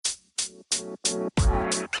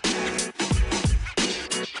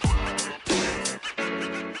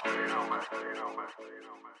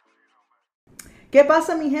¿Qué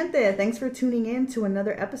pasa, mi gente? Thanks for tuning in to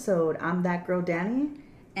another episode. I'm that girl, Danny.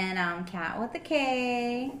 And I'm Kat with a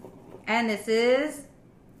K. And this is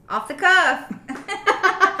Off the Cuff.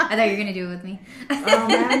 I thought you were going to do it with me. Oh,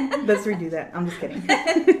 man. Let's redo that. I'm just kidding.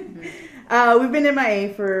 We've been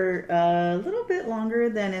MIA for a little bit longer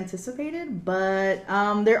than anticipated, but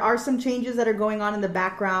there are some changes that are going on in the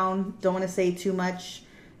background. Don't want to say too much.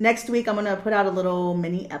 Next week, I'm going to put out a little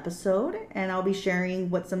mini episode, and I'll be sharing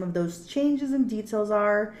what some of those changes and details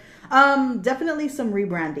are. Definitely some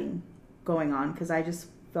rebranding going on, because I just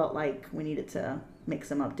felt like we needed to make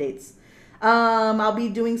some updates. I'll be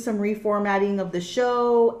doing some reformatting of the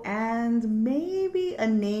show, and maybe a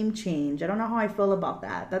name change. I don't know how I feel about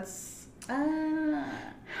that.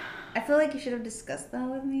 I feel like you should have discussed that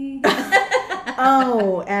with me.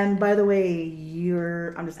 Oh, and by the way,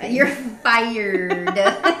 I'm just kidding. You're fired.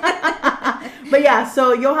 But yeah,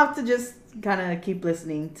 so you'll have to just kind of keep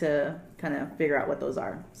listening to kind of figure out what those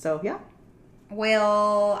are. So yeah.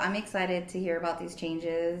 Well, I'm excited to hear about these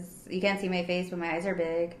changes. You can't see my face, but my eyes are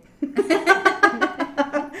big.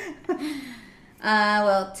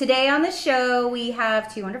 Well, today on the show, we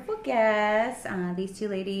have two wonderful guests. These two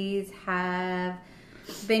ladies have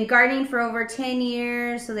been gardening for over 10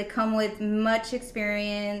 years, so they come with much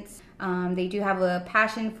experience. They do have a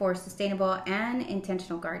passion for sustainable and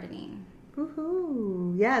intentional gardening.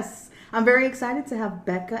 Woohoo! Yes, I'm very excited to have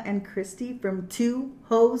Becca and Christy from Two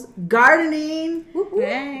Hoes Gardening.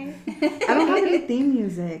 Hey. I don't have any theme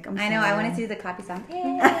music. I know. I wanted to do the clappy sound.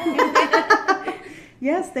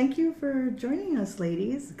 Yes, thank you for joining us,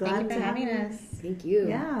 ladies. Glad to have us. Thank you.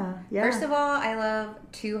 Yeah. First of all, I love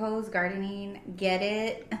Two Hoes Gardening. Get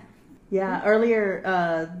it? Yeah.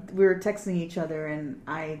 Earlier, we were texting each other, and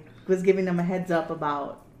I was giving them a heads up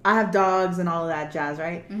about I have dogs and all of that jazz,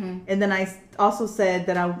 right? Mm-hmm. And then I also said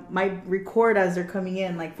that I might record as they're coming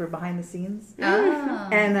in, like for behind the scenes. Oh,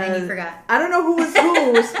 and you forgot. I don't know who was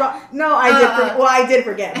who. No, I did. Well, I did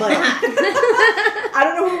forget, but I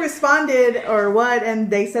don't know who responded or what. And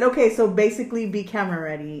they said, "Okay, so basically, be camera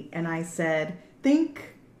ready." And I said,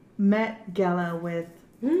 "Think Met Gala with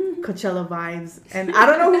Coachella vibes." And I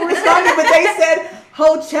don't know who responded, but they said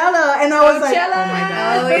Coachella, and I was like, "Oh my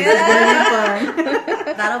god, this is gonna be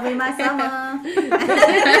fun." That'll be my summer.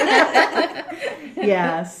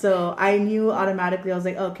 Yeah, so I knew automatically. I was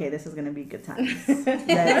like, "Okay, this is gonna be good times. Let's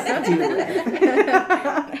do it."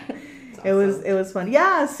 Awesome. It was fun.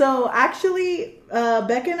 Yeah. So actually,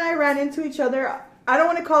 Becca and I ran into each other. I don't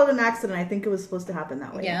want to call it an accident. I think it was supposed to happen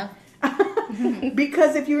that way. Yeah.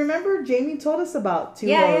 Because if you remember, Jamie told us about Two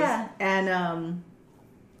Hoes. Yeah. And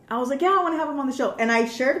I was like, yeah, I want to have him on the show. And I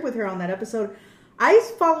shared with her on that episode. I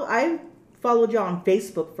followed y'all on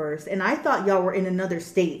Facebook first, and I thought y'all were in another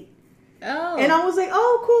state. Oh. And I was like,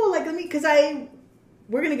 oh, cool. Like, because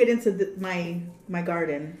we're going to get into my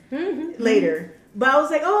garden later. But I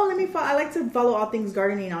was like, oh, I like to follow all things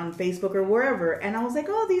gardening on Facebook or wherever. And I was like,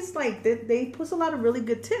 oh, these, like, they post a lot of really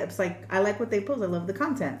good tips. Like, I like what they post. I love the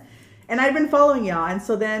content. And I've been following y'all. And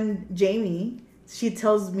so then Jamie, she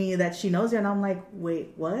tells me that she knows you. And I'm like,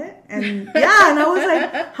 wait, what? And yeah, and I was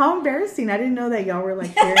like, how embarrassing. I didn't know that y'all were,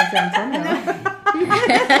 like, here in San Antonio. But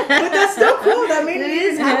that's still cool. That made me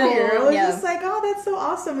even happier. I was just like, oh, that's so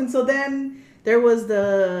awesome. And so then there was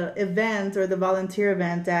the event or the volunteer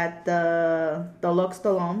event at the Lox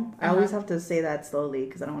Tolom. I always have to say that slowly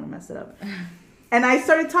because I don't want to mess it up. And I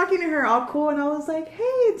started talking to her all cool, and I was like,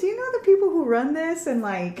 hey, do you know the people who run this? And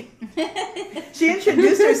like, she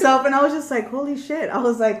introduced herself, and I was just like, holy shit. I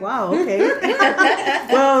was like, wow, okay.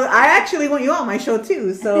 Well, I actually want you on my show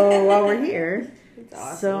too, so while we're here. That's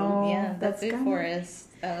awesome. So, yeah, that's good for us.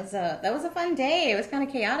 That was a fun day. It was kind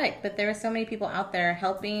of chaotic, but there were so many people out there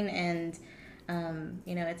helping, and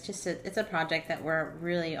it's a project that we're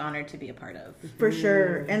really honored to be a part of. For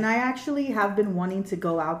sure. And I actually have been wanting to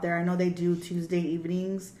go out there. I know they do Tuesday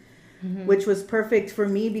evenings, which was perfect for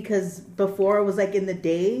me because before it was like in the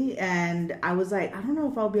day, and I was like, I don't know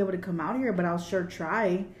if I'll be able to come out here, but I'll sure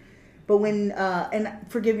try. But when and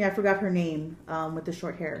forgive me, I forgot her name with the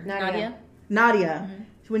short hair. Nadia.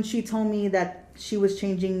 When she told me that she was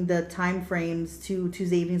changing the time frames to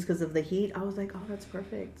Tuesday evenings because of the heat, I was like, oh, that's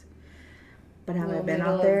perfect. But have I been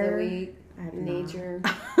out there? I have nature.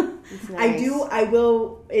 It's nice. I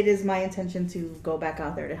will. It is my intention to go back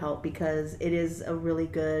out there to help because it is a really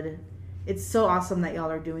good. It's so awesome that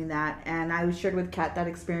y'all are doing that. And I shared with Kat that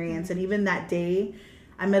experience. And even that day,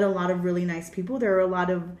 I met a lot of really nice people. There were a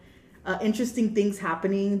lot of interesting things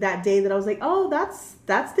happening that day that I was like, oh, that's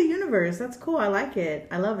the universe. That's cool. I like it.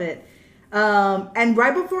 I love it. And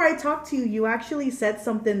right before I talked to you, you actually said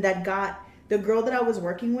something that got the girl that I was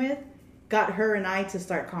working with, got her and I to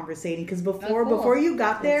start conversating. Because before you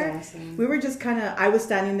got there, awesome. We were just kind of, I was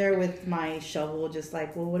standing there with my shovel, just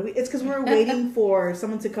like, well, what do we, it's because we were waiting for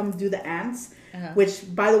someone to come do the ants,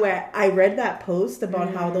 which, by the way, I read that post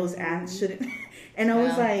about how those ants shouldn't, and I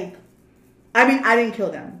was like, I mean, I didn't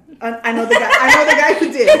kill them. I know the guy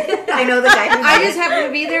who did. I know the guy who did. I just happened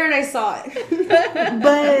to be there and I saw it.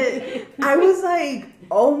 But I was like,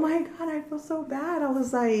 oh my God, I feel so bad. I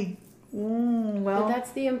was like, well. But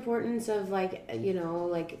that's the importance of, like, you know,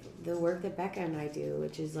 like the work that Becca and I do,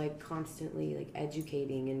 which is like constantly like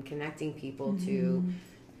educating and connecting people to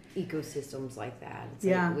ecosystems like that. It's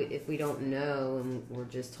like if we don't know and we're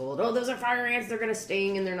just told, oh, those are fire ants, they're going to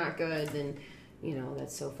sting and they're not good, then, you know,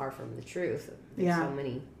 that's so far from the truth. There's so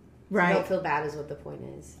many. Right. Don't feel bad is what the point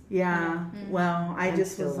is. Yeah. Well, I'm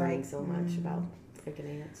just still was learning like so much about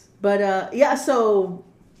freaking ants. But so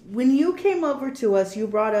when you came over to us, you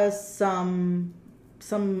brought us some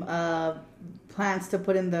plants to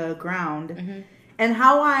put in the ground, and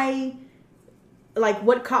how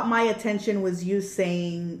what caught my attention was you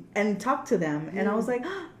saying and talk to them, and I was like,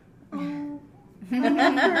 oh.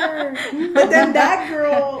 But then that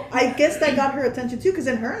girl, I guess that got her attention too, because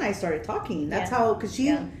then her and I started talking. That's how, because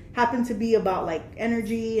she happened to be about like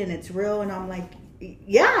energy and it's real, and I'm like,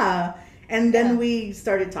 yeah. And then we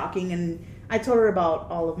started talking, and I told her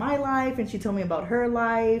about all of my life, and she told me about her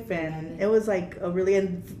life, and it was like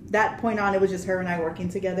and that point on, it was just her and I working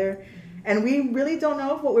together, and we really don't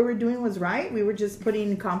know if what we were doing was right. We were just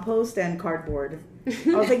putting compost and cardboard.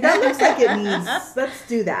 I was like, that looks like it needs, let's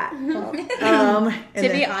do that. To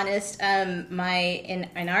be honest,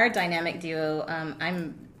 in our dynamic duo,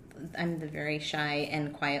 I'm the very shy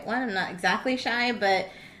and quiet one. I'm not exactly shy, but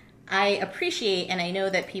I appreciate and I know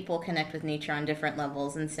that people connect with nature on different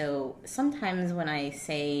levels. And so sometimes when I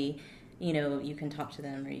say, you know, you can talk to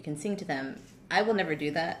them or you can sing to them, I will never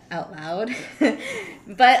do that out loud,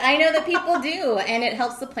 but I know that people do, and it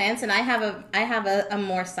helps the plants. And I have a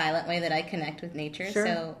more silent way that I connect with nature. Sure.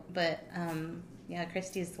 So, but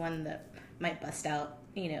Christy's the one that might bust out,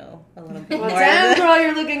 you know, a little bit more. Damn, girl,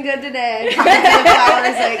 you're looking good today. I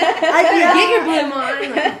was like, get your bloom on.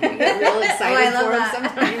 Like, we get real excited for them.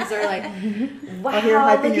 Sometimes they're like,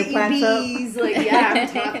 wow, look at you bees. Up. Like,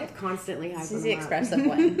 I'm constantly hyping them up. She's the expressive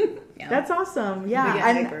one. Yeah. That's awesome.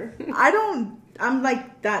 Yeah, I'm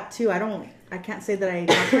like that too. I can't say that I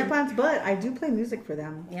talk to my plants, but I do play music for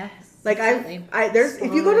them. Yes. Like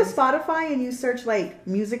if you go to Spotify and you search like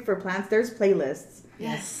music for plants, there's playlists.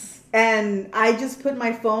 Yes. And I just put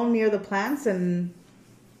my phone near the plants and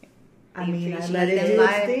I let it do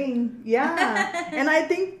its thing. Yeah. And I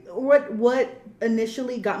think what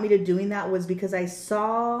initially got me to doing that was because I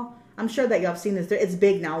saw, I'm sure that y'all have seen this. It's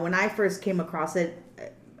big now. When I first came across it,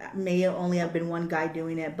 may only have been one guy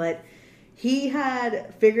doing it, but he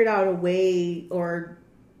had figured out a way, or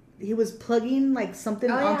he was plugging like something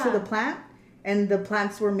onto the plant, and the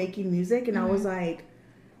plants were making music, and I was like,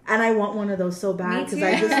 and I want one of those so bad because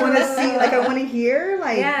I just want to see, like I want to hear,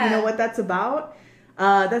 like you know what that's about.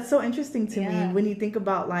 That's so interesting to me when you think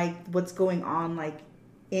about like what's going on like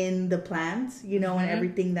in the plant, you know, and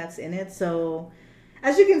everything that's in it. So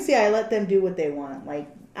as you can see, I let them do what they want. Like,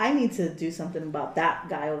 I need to do something about that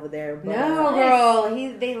guy over there. But, no, girl.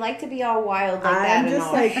 They like to be all wild like that. I'm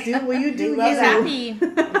just like, dude, will you do you? Happy. Do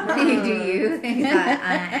you?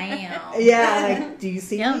 I am. Yeah, like, do you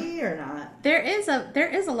see me or not? There is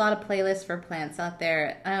a lot of playlists for plants out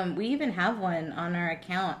there. We even have one on our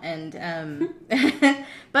account, and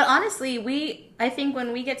but honestly, I think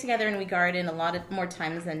when we get together and we garden, a lot of more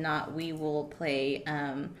times than not, we will play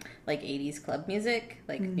like 80s club music,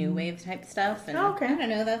 like new wave type stuff. And I don't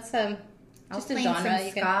know, that's just a genre.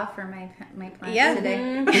 Some ska for my plants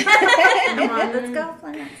today. Come on, let's go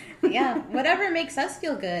plants. Yeah, whatever makes us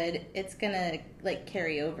feel good, it's gonna like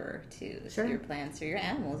carry over to your plants or your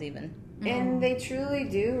animals even. And they truly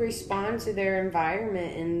do respond to their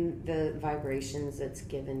environment and the vibrations that's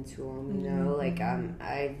given to them. You know, like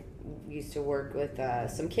I used to work with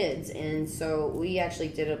some kids, and so we actually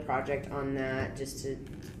did a project on that just to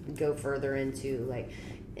go further into like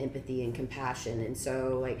empathy and compassion. And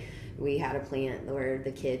so like we had a plant where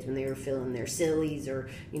the kids, when they were feeling their sillies or,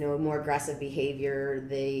 you know, more aggressive behavior,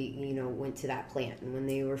 they, you know, went to that plant. And when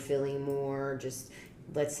they were feeling more just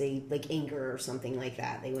let's say like anger or something like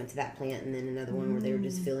that. They went to that plant, and then another one where they were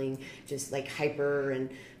just feeling just like hyper and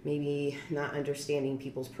maybe not understanding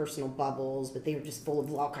people's personal bubbles, but they were just full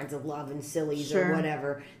of all kinds of love and sillies or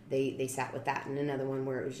whatever. They sat with that. And another one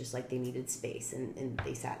where it was just like they needed space, and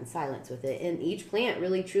they sat in silence with it. And each plant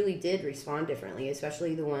really truly did respond differently,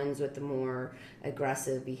 especially the ones with the more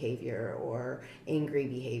aggressive behavior or angry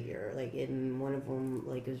behavior. Like in one of them,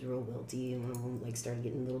 like it was real wilty, and one of them like started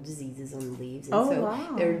getting little diseases on the leaves.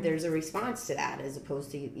 And there's a response to that, as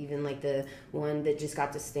opposed to even like the one that just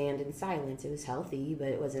got to stand in silence. It was healthy, but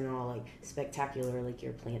it wasn't all like spectacular like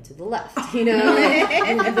your plant to the left, you know.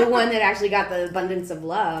 And the one that actually got the abundance of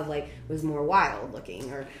love like was more wild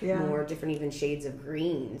looking, or more different even shades of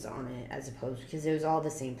greens on it, as opposed, because it was all the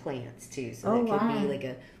same plants too, so that could be like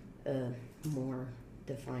a more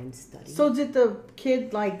defined study. So did the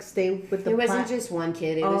kid like stay with the It wasn't just one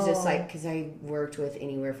kid. It was just like, because I worked with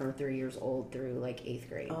anywhere from 3 years old through like 8th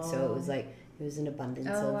grade, so it was like it was an abundance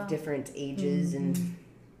of different ages and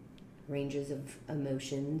ranges of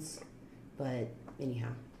emotions. But anyhow,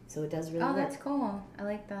 so it does really work. That's cool. I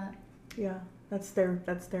like that. Yeah, that's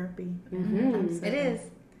therapy. It is.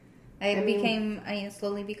 I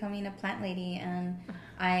slowly becoming a plant lady, and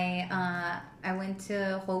I went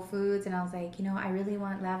to Whole Foods, and I was like, I really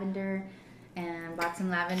want lavender, and bought some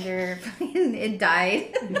lavender. It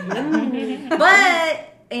died. But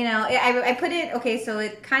I put it, okay, so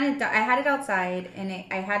it kind of, I had it outside, and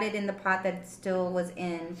I had it in the pot that still was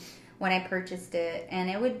in when I purchased it, and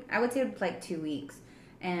I would say it was like 2 weeks.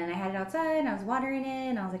 And I had it outside, and I was watering it,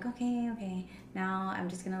 and I was like, okay, now I'm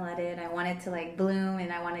just going to let it. I want it to like bloom,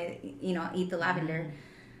 and I want to, eat the lavender.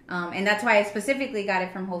 And that's why I specifically got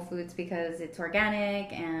it from Whole Foods, because it's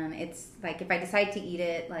organic, and it's like, if I decide to eat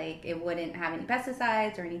it, like it wouldn't have any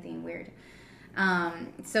pesticides or anything weird.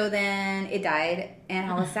 So then it died, and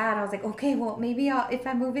I was sad. I was like, okay, well, maybe if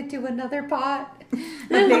I move it to another pot,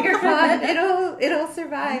 a bigger pot, it'll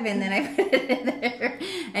survive. And then I put it in there,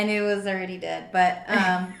 and it was already dead. But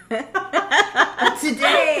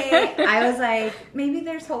today I was like, maybe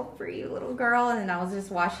there's hope for you, little girl. And I was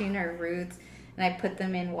just washing her roots, and I put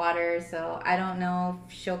them in water. So I don't know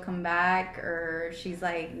if she'll come back, or she's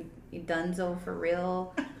like donezo for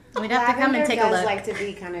real. We'd have to come and take a look. Does like to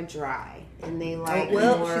be kind of dry, and they like. She's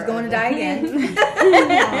going to die again.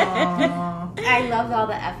 I love all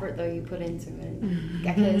the effort though you put into it,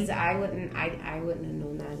 because I wouldn't have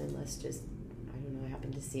known that unless just I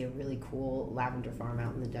happened to see a really cool lavender farm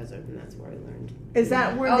out in the desert, and that's where I learned. Is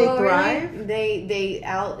that where they thrive? Really? They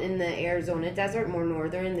out in the Arizona desert, more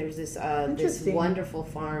northern. There's this wonderful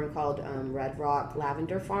farm called Red Rock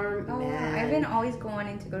Lavender Farm. Oh, man. I've been always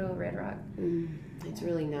wanting to go to Red Rock. It's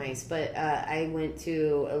really nice, but I went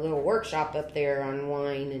to a little workshop up there on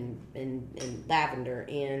wine and lavender,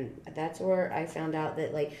 and that's where I found out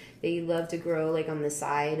that like they love to grow like on the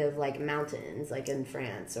side of like mountains, like in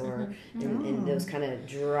France, or in those kind of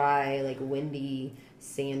dry, like windy,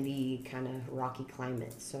 sandy, kind of rocky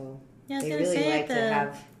climates. So they really like to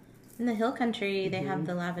have in the hill country. They have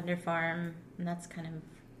the lavender farm, and that's kind of.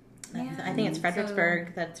 Yeah. I think it's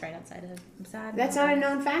Fredericksburg that's right outside of. That's not a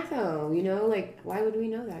known fact, though. Like why would we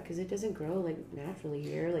know that? Because it doesn't grow like naturally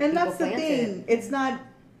here. Like, and that's the thing. It's not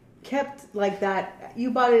kept like that.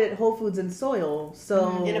 You bought it at Whole Foods in soil,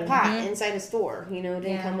 so in a pot inside a store. It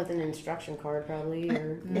didn't come with an instruction card, probably.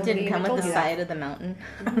 Or it didn't come with the side of the mountain.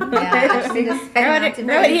 Yeah, actually, the side of the mountain.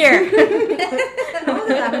 Grow it here. Oh,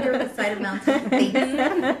 the lavender with the side of mountain.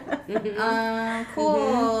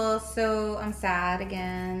 Cool. So I'm sad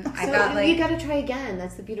again. You got to try again.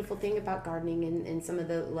 That's the beautiful thing about gardening, and some of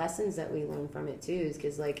the lessons that we learn from it too, is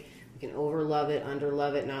because like. You can overlove it,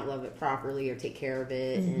 underlove it, not love it properly, or take care of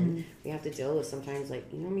it, and we have to deal with sometimes like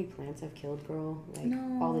how many plants I've killed, girl, like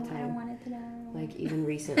all the time. I don't want it to know. Like even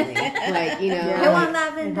recently, like I want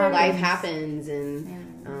lavender. Life happens,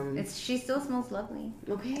 and she still smells lovely.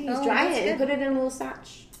 Okay, dry it and put it in a little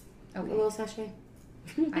sachet. Okay, a little sachet.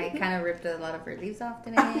 I kind of ripped a lot of her leaves off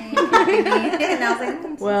today, and I was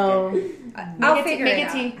like, well, I'll figure it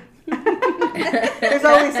out. There's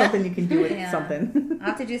always something you can do with something. I'll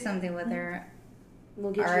have to do something with her.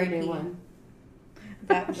 We'll get you a new one.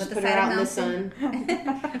 With the put her out in the sun.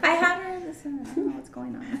 I have her in the sun. I don't know what's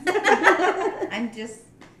going on. I'm just,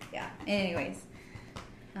 Anyways,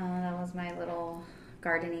 that was my little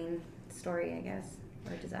gardening story, I guess,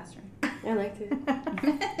 or disaster. I liked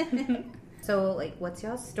it. So, like, what's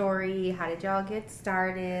y'all's story? How did y'all get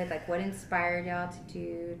started? Like, what inspired y'all to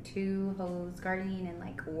do Two Hoes Gardening? And,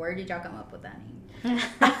 like, where did y'all come up with that name?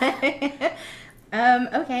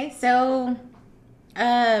 Okay, so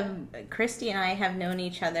Christy and I have known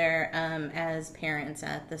each other as parents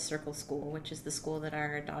at the Circle School, which is the school that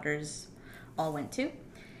our daughters all went to.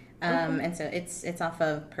 And so it's off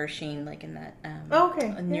of Pershing, like in that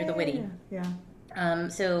near the Whitty. Yeah.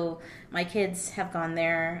 So my kids have gone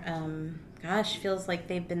there. Gosh, feels like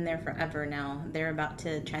they've been there forever now. They're about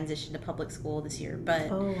to transition to public school this year, but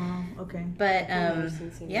oh wow, okay. But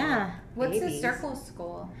yeah. What's the Circle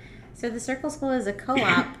School? So the Circle School is a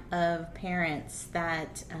co-op of parents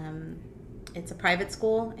that it's a private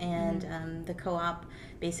school, and the co-op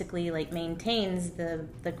basically like maintains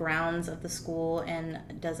the grounds of the school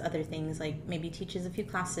and does other things, like maybe teaches a few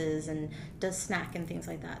classes and does snack and things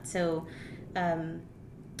like that. So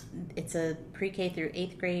it's a pre-K through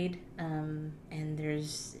 8th grade, and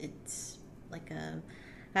it's like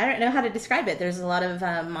I don't know how to describe it. There's a lot of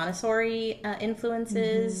Montessori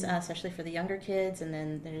influences, especially for the younger kids, and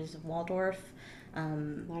then there's Waldorf. A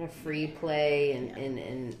lot of free play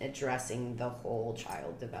and addressing the whole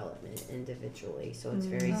child development individually. So it's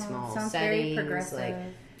very small sounds settings. Very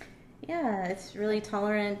progressive. Yeah, it's really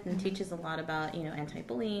tolerant and teaches a lot about,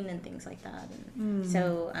 anti-bullying and things like that. And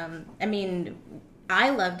so, I mean, I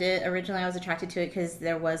loved it. Originally, I was attracted to it because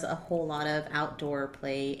there was a whole lot of outdoor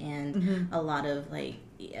play and a lot of, like,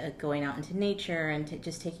 going out into nature and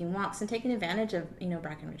just taking walks and taking advantage of,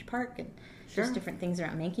 Brackenridge Park and just different things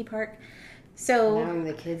around Mankey Park. So allowing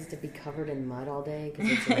the kids to be covered in mud all day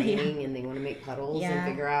because it's raining and they want to make puddles and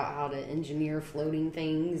figure out how to engineer floating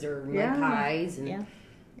things or mud pies and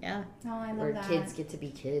yeah. Oh, I love where that. kids get to be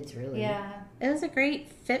kids, really. Yeah. It was a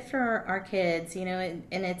great fit for our kids, and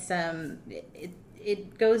it's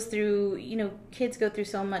it goes through, kids go through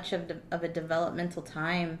so much of a developmental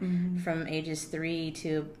time from ages 3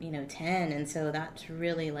 to 10, and so that's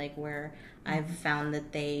really like where I've found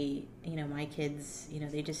that they, my kids,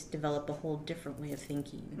 they just develop a whole different way of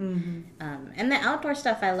thinking. And the outdoor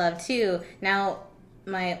stuff I love too. Now,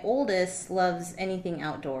 my oldest loves anything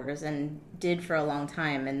outdoors and did for a long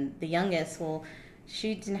time, and the youngest, well,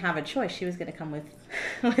 she didn't have a choice. She was going to come with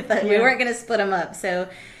us. We weren't going to split them up, so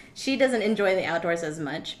she doesn't enjoy the outdoors as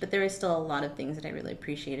much, but there is still a lot of things that I really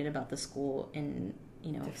appreciated about the school, and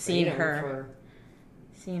seeing her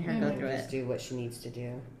go through just it. Do what she needs to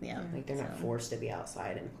do. Yeah, like they're not forced to be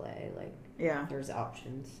outside and play. Like there's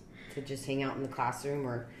options to just hang out in the classroom,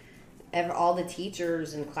 or all the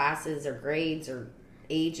teachers and classes or grades or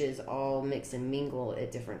ages all mix and mingle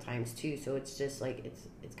at different times too. So it's just like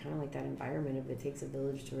it's kind of like that environment of it takes a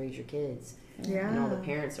village to raise your kids. Yeah, and all the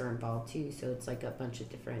parents are involved too. So it's like a bunch of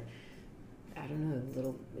different, I don't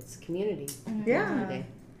know, it's community.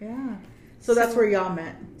 Yeah. So that's where y'all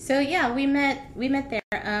met. So yeah, we met there.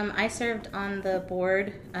 I served on the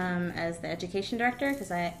board as the education director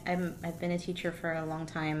because I've been a teacher for a long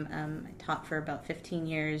time. I taught for about 15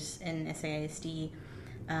 years in SAISD,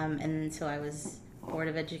 and so I was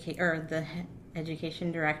the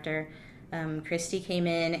education director. Christy came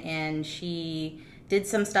in and she did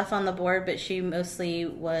some stuff on the board, but she mostly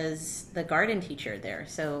was the garden teacher there.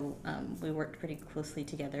 So we worked pretty closely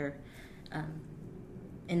together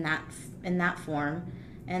in that form.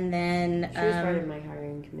 And then she was part of my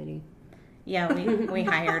hiring committee. Yeah, we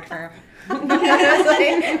hired her.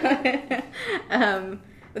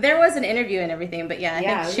 There was an interview and everything, but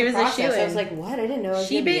I think she was a shoo-in. I was like, what? I didn't know I was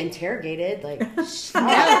going to be interrogated. Like,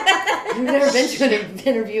 I've never been to an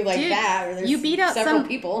interview like that. Where there's several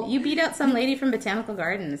people. You beat out some lady from Botanical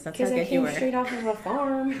Gardens. That's how good you were. Because I came straight off of a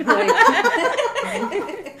farm. Like,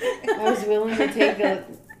 I was willing to take the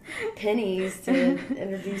pennies to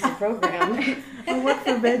introduce the program. I work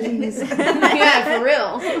for veggies. Yeah, for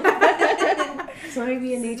real. So I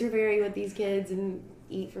be a nature fairy with these kids and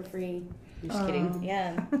eat for free. I'm just kidding.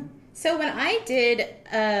 Yeah. So when I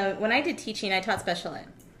did teaching, I taught special ed.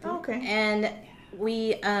 Oh, okay. And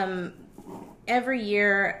we every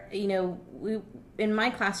year, in my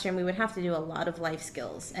classroom, we would have to do a lot of life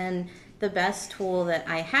skills, and the best tool that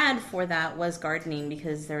I had for that was gardening,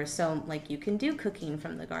 because there was you can do cooking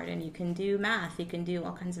from the garden, you can do math, you can do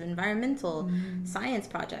all kinds of environmental science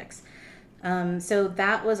projects. So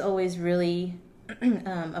that was always really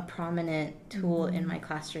a prominent tool in my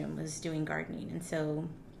classroom, was doing gardening. And so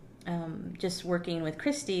just working with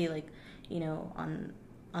Christy,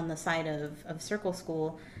 on the side of Circle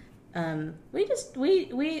School, I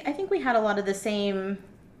think we had a lot of the same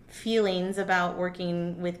feelings about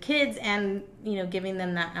working with kids and giving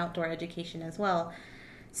them that outdoor education as well.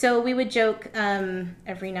 So we would joke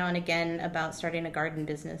every now and again about starting a garden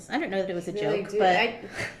business. I don't know that it was a joke, but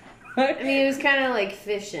I mean, it was kind of like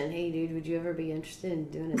fishing. Hey, dude, would you ever be interested in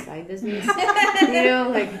doing a side business?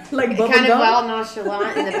 Like kind of well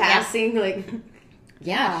nonchalant in the passing,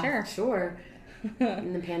 yeah, sure.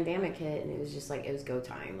 And the pandemic hit, and it was just like, it was go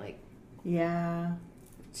time. Like, yeah,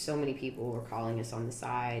 so many people were calling us on the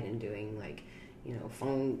side and doing like, you know,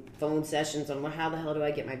 phone sessions on how the hell do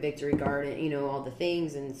I get my victory garden, you know, all the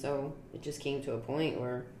things. And so it just came to a point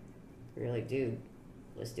where we were like, dude,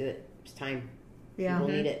 let's do it. It's time. Yeah.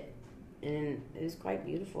 People need it. And it was quite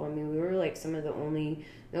beautiful. I mean, we were like some of the only,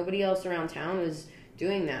 nobody else around town was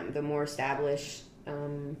doing that. The more established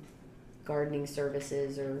gardening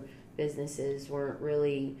services or businesses weren't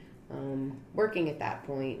really working at that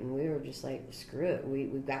point, and we were just like, screw it,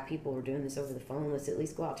 we've got people who are doing this over the phone, let's at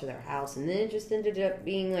least go out to their house. And then it just ended up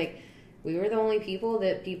being like, we were the only people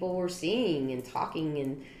that people were seeing and talking,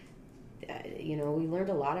 and you know, we learned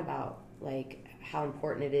a lot about like how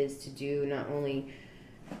important it is to do not only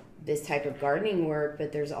this type of gardening work,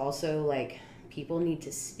 but there's also like, people need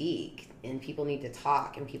to speak, and people need to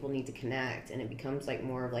talk, and people need to connect, and it becomes like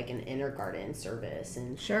more of like an inner garden service.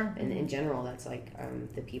 And sure. And in general, that's like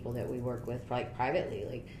the people that we work with, like privately,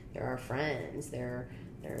 like they're our friends, they're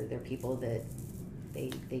people that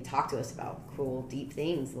they talk to us about cool, deep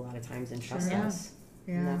things a lot of times and trust us.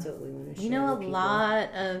 Yeah. And that's what we want to share. You know, a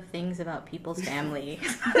lot of things about people's family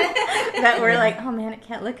that we're like, oh man, I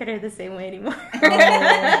can't look at her the same way anymore.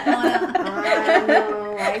 I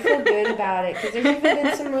know. I feel good about it, because there's even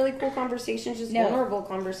been some really cool conversations, just vulnerable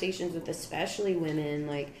conversations with especially women,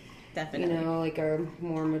 like, definitely, you know, like our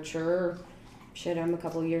more mature. Shit, I'm a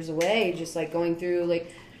couple years away, just like going through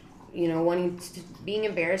like, you know, being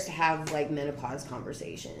embarrassed to have like menopause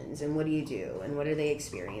conversations, and what do you do, and what are they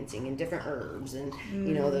experiencing, and different herbs, and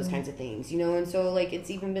you know, those kinds of things, you know. And so like, it's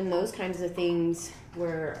even been those kinds of things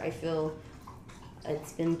where I feel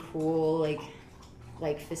it's been cool,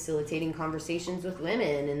 like facilitating conversations with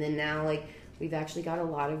women. And then now like, we've actually got a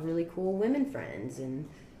lot of really cool women friends, and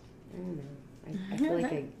I don't know, I feel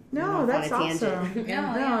like I no, that's awesome.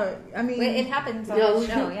 No, I mean, it happens on the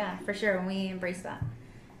show, yeah, for sure, and we embrace that.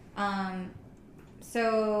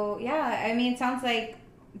 So yeah, I mean, it sounds like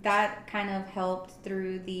that kind of helped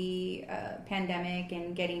through the pandemic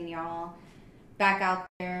and getting y'all back out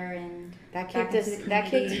there, and that kicked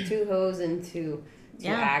two hoes into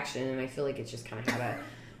action. And I feel like it's just kind of had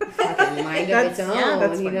a fucking mind of its own.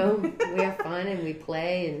 Yeah, you know, we have fun and we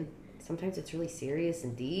play, and sometimes it's really serious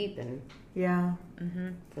and deep, and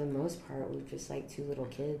for the most part, we're just like two little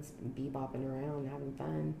kids bebopping around having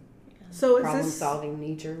fun. So is problem solving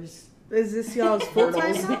natures. Is this y'all's full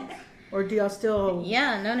time now? Or do y'all still?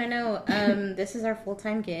 Yeah, no. This is our full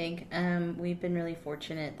time gig. We've been really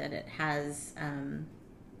fortunate that it has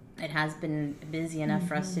been busy enough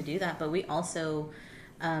for us to do that. But we also,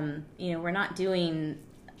 you know, we're not doing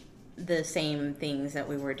the same things that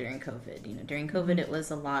we were during COVID. You know, during COVID, it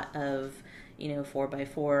was a lot of, you know,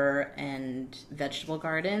 4x4 and vegetable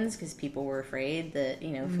gardens, because people were afraid that,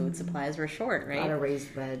 you know, food supplies were short, right? A lot of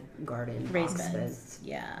raised bed garden. Raised beds.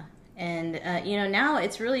 Yeah. And, you know, now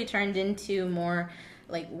it's really turned into more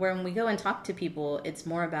like, when we go and talk to people, it's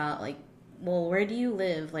more about like, well, where do you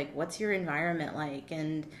live? Like, what's your environment like?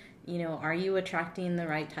 And, you know, are you attracting the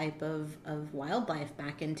right type of wildlife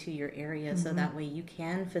back into your area, so that way you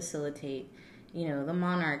can facilitate, you know, the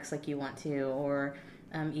monarchs like you want to, or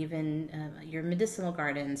even your medicinal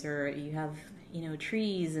gardens, or you have, you know,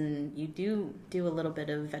 trees, and you do a little bit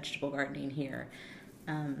of vegetable gardening here.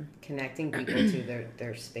 Connecting people to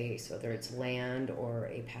their space, whether it's land or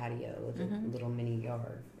a patio with a little mini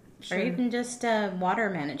yard. Or even just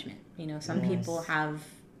water management. You know, some people have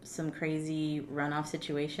some crazy runoff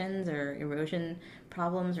situations or erosion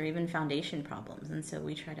problems, or even foundation problems, and so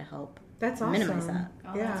we try to help minimize that.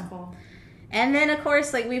 Oh, that's cool. And then, of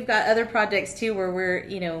course, like, we've got other projects too, where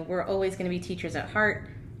we're always going to be teachers at heart.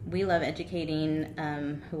 We love educating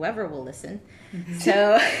whoever will listen.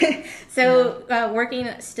 So working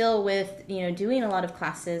still with, you know, doing a lot of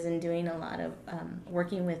classes and doing a lot of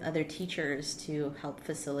working with other teachers to help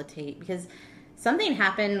facilitate, because something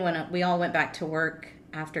happened when we all went back to work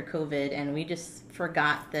after COVID, and we just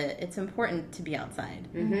forgot that it's important to be outside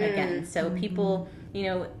again. So people, you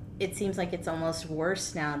know, it seems like it's almost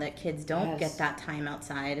worse now that kids don't get that time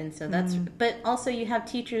outside. And so that's, but also you have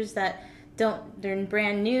teachers that they're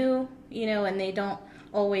brand new, you know, and they don't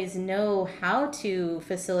always know how to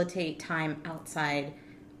facilitate time outside,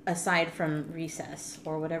 aside from recess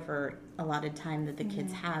or whatever allotted time that the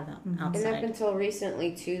kids have outside. And up until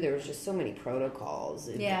recently too, there was just so many protocols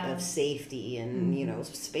of safety and you know,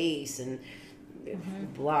 space and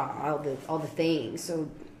blah, all the things. So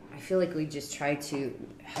I feel like we just try to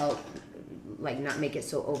help like not make it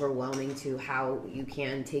so overwhelming to how you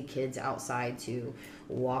can take kids outside to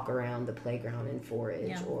walk around the playground and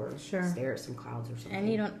forage or stare at some clouds or something.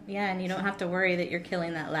 And you don't have to worry that you're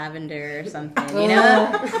killing that lavender or something, you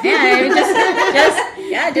know?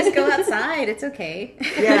 Just go outside. It's okay.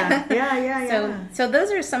 Yeah. So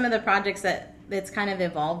those are some of the projects that it's kind of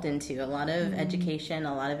evolved into. A lot of education,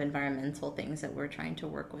 a lot of environmental things that we're trying to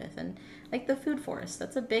work with. And like the food forest,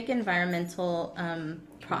 that's a big environmental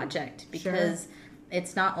project because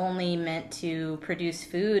it's not only meant to produce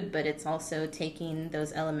food, but it's also taking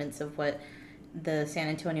those elements of what the San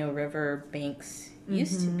Antonio River banks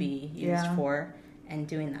used to be used for and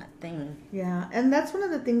doing that thing. Yeah, and that's one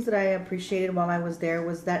of the things that I appreciated while I was there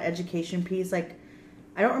was that education piece. Like,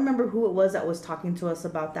 I don't remember who it was that was talking to us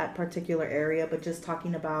about that particular area, but just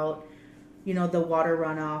talking about, you know, the water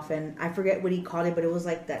runoff, and I forget what he called it, but it was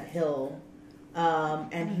like that hill,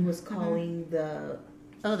 and he was calling the...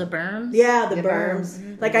 Oh, the berms? Yeah, the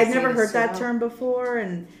berms. Like, I'd never heard that term before,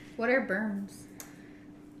 and... What are berms?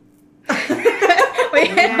 we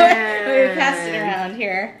passed it around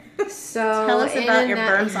here. So tell us about your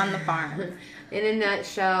berms on the farm. In a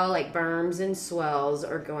nutshell, like berms and swells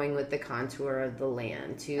are going with the contour of the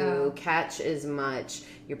land to catch as much.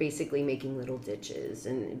 You're basically making little ditches,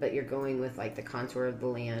 but you're going with like the contour of the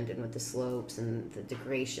land and with the slopes and the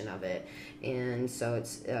degradation of it. And so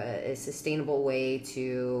it's a sustainable way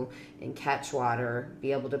to catch water,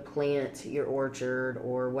 be able to plant your orchard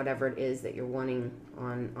or whatever it is that you're wanting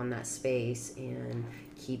on that space, and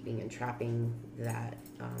keeping and trapping that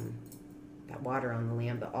water on the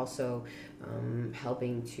land, but also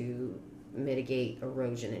helping to mitigate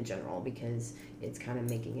erosion in general, because it's kind of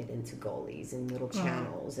making it into gullies and little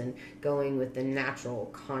channels and going with the natural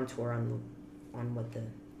contour on what the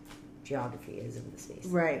geography is of the space.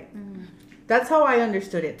 Right. That's how I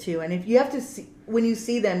understood it too. And if you have to see, when you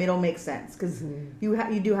see them, it'll make sense, because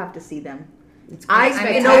you do have to see them.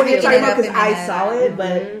 I know what you're talking about because I saw it,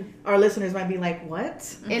 but our listeners might be like,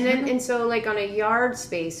 what? And so like on a yard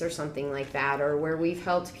space or something like that, or where we've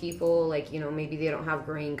helped people, like, you know, maybe they don't have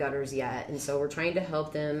grain gutters yet, and so we're trying to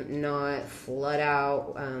help them not flood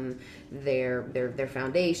out their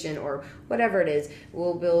foundation or whatever it is.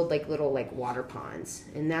 We'll build like little like water ponds,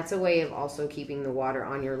 and that's a way of also keeping the water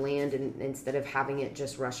on your land, and instead of having it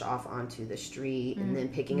just rush off onto the street and then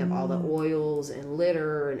picking up all the oils and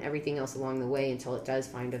litter and everything else along the way until it does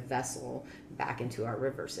find a vessel back into our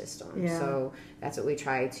river system. So that's what we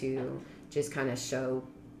try to just kind of show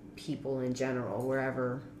people in general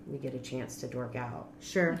wherever we get a chance to dork out.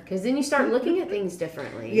 Sure. Because then you start looking at things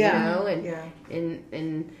differently, you know,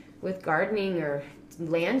 and with gardening or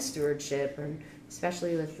land stewardship, and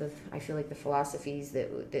especially with I feel like the philosophies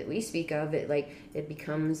that we speak of, it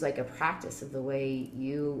becomes like a practice of the way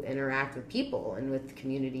you interact with people and with the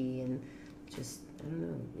community, and just, I don't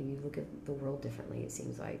know, you look at the world differently, it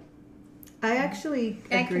seems like. I actually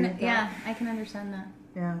agree with that. Yeah, I can understand that.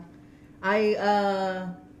 Yeah.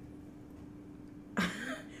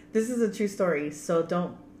 This is a true story, so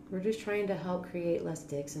don't... We're just trying to help create less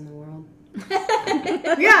dicks in the world.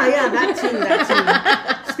 Yeah, that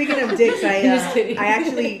too. Speaking of dicks,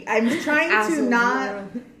 I'm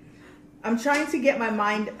trying to get my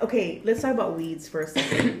mind... Okay, let's talk about weeds for a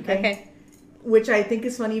second. Okay. Which I think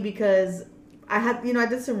is funny because I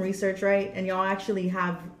did some research, right? And y'all actually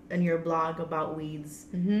have in your blog about weeds.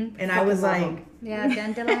 And I was like... Yeah,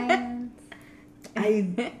 dandelions.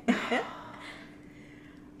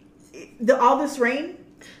 All this rain,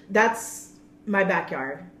 that's my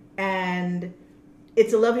backyard. And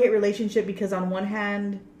it's a love-hate relationship because on one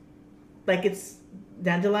hand, like, it's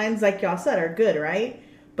dandelions, like y'all said, are good, right?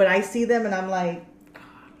 But I see them and I'm like,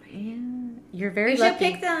 you're very lucky.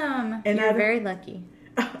 You should pick them. And you're very lucky.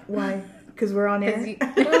 Why? Because we're on air?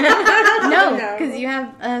 No, because you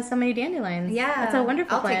have so many dandelions. Yeah. That's a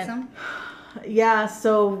wonderful plant. I'll take some. Yeah,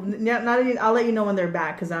 so I'll let you know when they're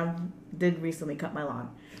back, because I did recently cut my lawn.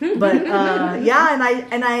 But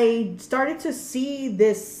and I started to see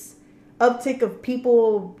this uptick of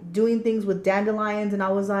people doing things with dandelions, and I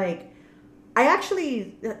was like, I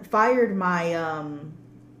actually fired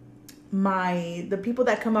the people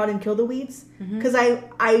that come out and kill the weeds, because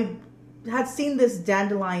I had seen this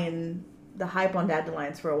dandelion, the hype on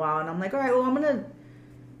dandelions for a while, and I'm like, all right, well,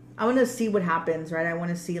 I want to see what happens, right? I want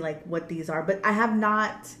to see like what these are, but I have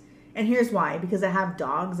not, and here's why, because I have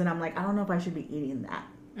dogs, and I'm like, I don't know if I should be eating that.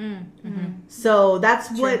 So that's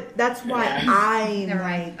why I'm Never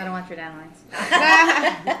like, mind. I don't want your dandelions.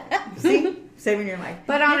 See, saving your life.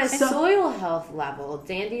 But on a soil health level,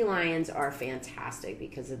 dandelions are fantastic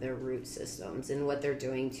because of their root systems and what they're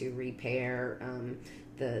doing to repair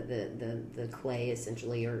the clay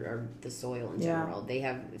essentially, or the soil in general. They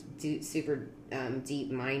have super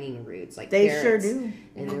deep mining roots, like they carrots, sure do,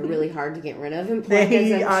 and they're really hard to get rid of in plants.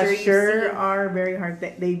 They are very hard.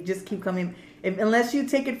 They just keep coming. Unless you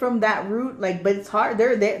take it from that root, like, but it's hard.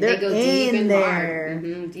 They're they go in there.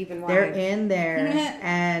 Deep and wide. They're in there,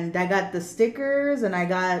 and I got the stickers, and I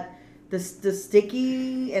got the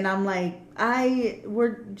sticky, and I'm like,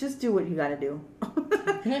 we're just do what you got to do.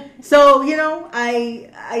 So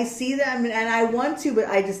I see them, and I want to, but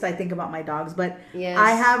I think about my dogs. But yes.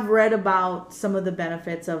 I have read about some of the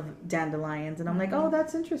benefits of dandelions, and I'm like, oh,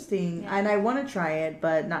 that's interesting, and I want to try it,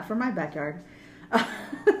 but not for my backyard.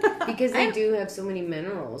 Because they do have so many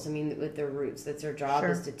minerals. I mean, with their roots, that's their job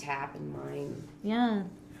is to tap and mine. Yeah.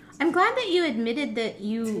 I'm glad that you admitted that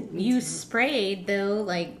you sprayed though,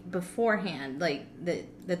 like beforehand, like that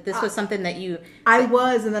this was something that you. I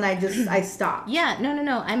was, and then I stopped. Yeah,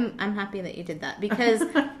 no. I'm happy that you did that, because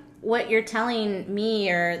what you're telling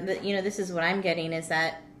me, or this is what I'm getting, is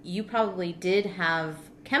that you probably did have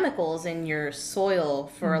chemicals in your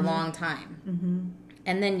soil for a long time,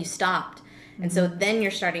 and then you stopped. And so then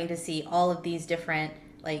you're starting to see all of these different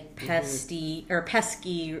like pesky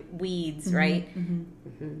weeds, right?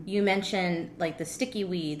 You mentioned like the sticky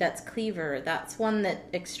weed, that's cleaver. That's one that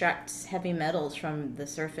extracts heavy metals from the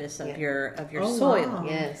surface of your soil. Wow.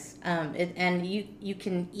 Yes. And you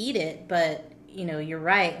can eat it, but you're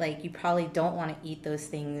right. Like you probably don't want to eat those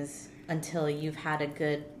things until you've had a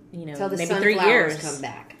good, maybe 3 years. Come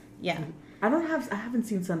back. Yeah. I haven't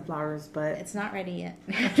seen sunflowers, but it's not ready yet.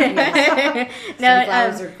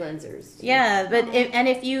 Sunflowers are cleansers. Yeah, but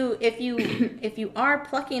if you are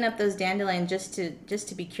plucking up those dandelions just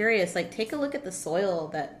to be curious, like take a look at the soil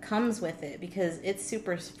that comes with it, because it's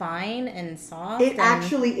super fine and soft. It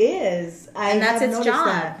actually is, and that's its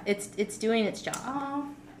job. It's doing its job. Oh.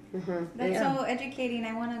 That's so educating.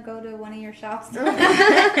 I want to go to one of your shops.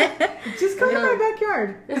 Just come to my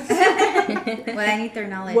backyard. Well, I need their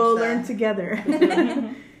knowledge. We'll learn together.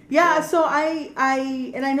 Yeah, so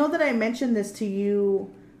I know that I mentioned this to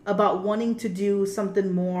you about wanting to do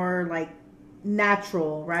something more like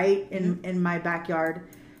natural, right? In my backyard.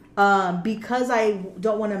 Because I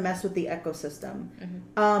don't want to mess with the ecosystem.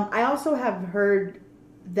 I also have heard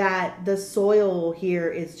that the soil here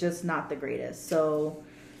is just not the greatest. So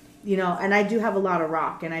and I do have a lot of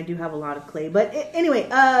rock, and I do have a lot of clay. But anyway,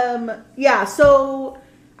 so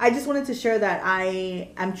I just wanted to share that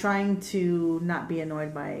I'm trying to not be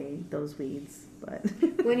annoyed by those weeds. But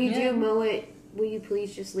when you do mow it, will you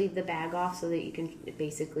please just leave the bag off so that you can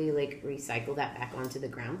basically like recycle that back onto the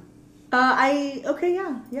ground? Yeah, I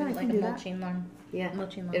can do that. Mulching lawn. Yeah,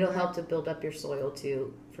 it'll help to build up your soil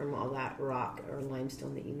too from all that rock or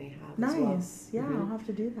limestone that you may have. Nice. As well. Yeah, I'll have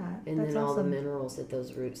to do that. And then all the minerals that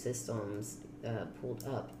those root systems pulled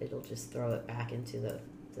up, it'll just throw it back into the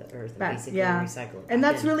earth and basically recycle it. And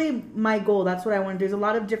that's really my goal. That's what I want to do. There's a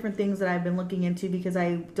lot of different things that I've been looking into because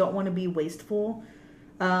I don't want to be wasteful.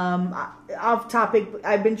 Off topic,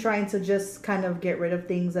 I've been trying to just kind of get rid of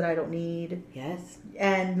things that I don't need. Yes.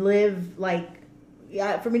 And live like.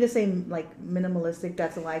 Yeah, for me to say like minimalistic,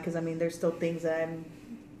 that's a lie, because I mean there's still things that I'm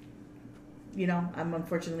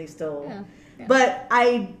unfortunately still. Yeah. But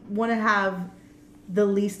I want to have the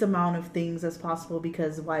least amount of things as possible,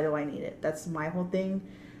 because why do I need it? That's my whole thing.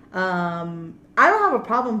 I don't have a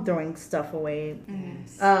problem throwing stuff away, and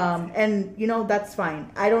that's fine.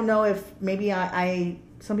 I don't know if maybe I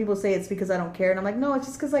some people say it's because I don't care, and I'm like, no, it's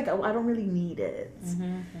just because like I don't really need it.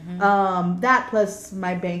 That plus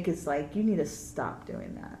my bank is like, you need to stop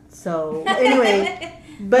doing that. So anyway,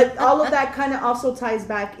 but all of that kind of also ties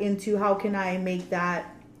back into how can I make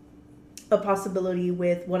that a possibility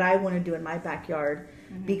with what I want to do in my backyard,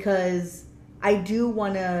 because I do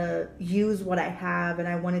want to use what I have, and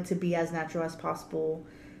I want it to be as natural as possible.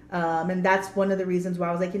 And that's one of the reasons why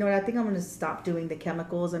I was like, I think I'm going to stop doing the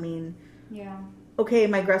chemicals. I mean, okay,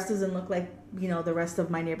 my grass doesn't look like, the rest of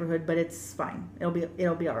my neighborhood, but it's fine.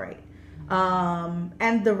 It'll be all right.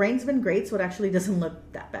 And the rain's been great, so it actually doesn't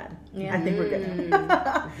look that bad. Yeah. I think we're good.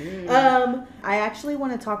 I actually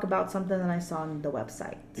want to talk about something that I saw on the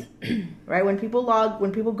website. Right? When people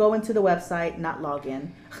go into the website, not log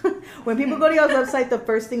in. When people go to your website, the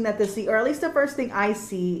first thing that they see, or at least the first thing I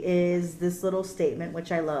see, is this little statement,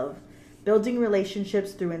 which I love. Building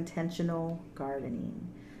relationships through intentional gardening.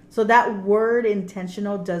 So that word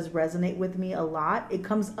intentional does resonate with me a lot. It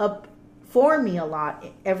comes up for me a lot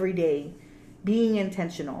every day, being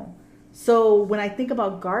intentional. So when I think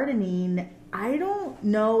about gardening, I don't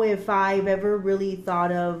know if I've ever really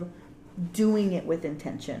thought of doing it with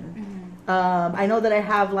intention. I know that I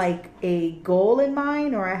have like a goal in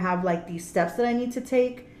mind, or I have like these steps that I need to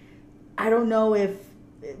take. I don't know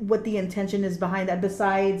what the intention is behind that,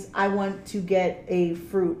 besides I want to get a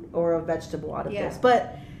fruit or a vegetable out of this.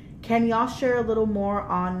 But can y'all share a little more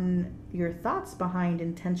on your thoughts behind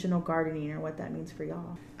intentional gardening, or what that means for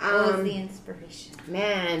y'all? What was the inspiration?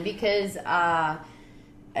 Man, because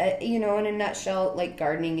in a nutshell, like,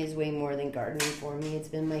 gardening is way more than gardening for me. It's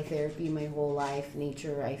been my therapy my whole life.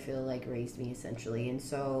 Nature, I feel like, raised me essentially. And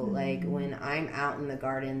so, like, when I'm out in the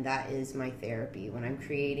garden, that is my therapy. When I'm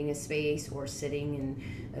creating a space or sitting and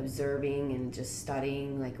observing and just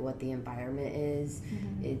studying, like, what the environment is,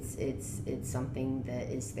 it's something that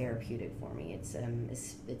is therapeutic for me. It's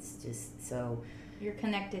just so... You're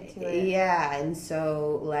connected to it. Yeah, and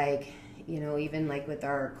so, like... even like with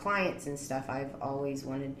our clients and stuff, I've always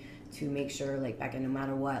wanted to make sure, like, back in no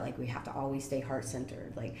matter what, like, we have to always stay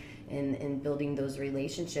heart-centered, like, in building those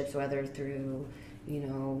relationships, whether through,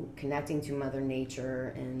 connecting to Mother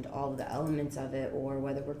Nature and all of the elements of it, or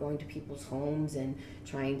whether we're going to people's homes and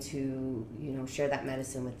trying to, share that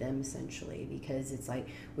medicine with them, essentially, because it's like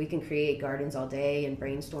we can create gardens all day and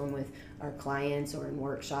brainstorm with our clients or in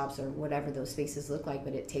workshops or whatever those spaces look like,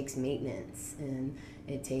 but it takes maintenance, and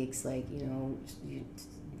it takes, like,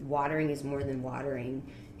 watering is more than watering.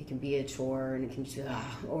 It can be a chore, and it can just,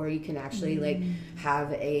 or you can actually like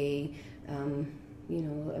have a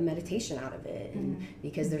meditation out of it, and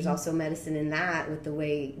because there's also medicine in that, with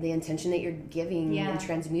the intention that you're giving and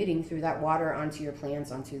transmuting through that water onto your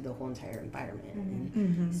plants, onto the whole entire environment.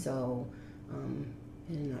 And so, in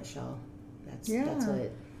a nutshell, that's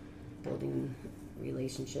what building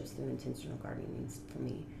relationships through intentional gardening means for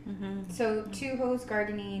me. So, Two Hoes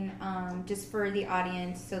Gardening, just for the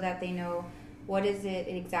audience, so that they know, what is it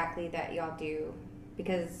exactly that y'all do?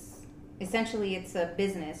 Because essentially it's a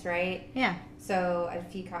business, right? Yeah. So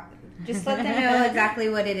if you just let them know exactly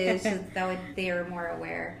what it is, so that they are more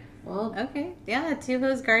aware. Well, okay. Yeah, Two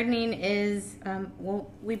Hoes Gardening is,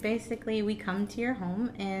 we come to your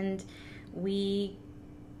home, and we,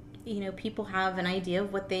 people have an idea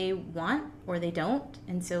of what they want or they don't,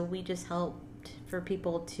 and so we just help for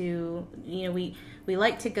people to, we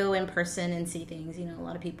like to go in person and see things. A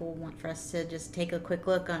lot of people want for us to just take a quick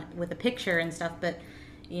look with a picture and stuff, but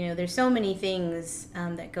there's so many things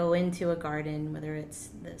that go into a garden, whether it's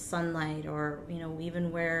the sunlight or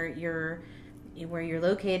even where you're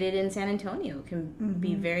located in San Antonio can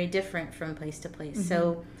be very different from place to place.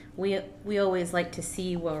 So we always like to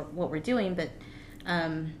see what we're doing, but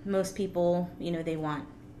most people, they want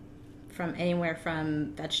from anywhere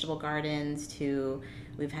from vegetable gardens to,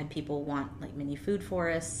 we've had people want like mini food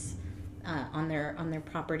forests on their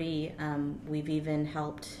property. We've even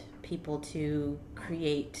helped people to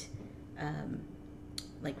create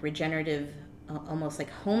like regenerative, almost like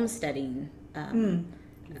homesteading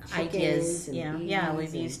ideas.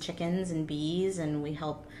 We've used chickens and bees, and we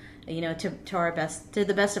help, to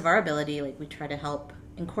the best of our ability, like we try to help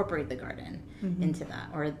incorporate the garden into that,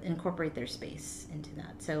 or incorporate their space into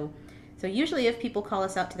that. So usually if people call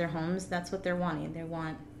us out to their homes, that's what they're wanting. They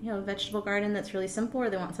want, a vegetable garden that's really simple,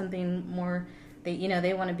 or they want something more,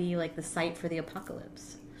 they want to be like the site for the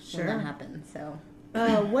apocalypse when that happens. So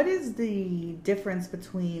what is the difference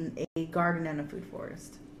between a garden and a food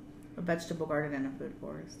forest? A vegetable garden and a food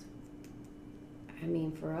forest? I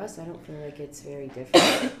mean, for us, I don't feel like it's very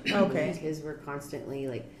different. Okay. Because we're constantly,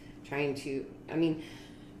 like, trying to,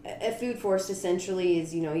 a food forest essentially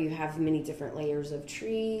is, you have many different layers of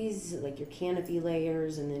trees, like your canopy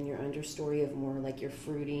layers, and then your understory of more like your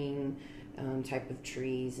fruiting type of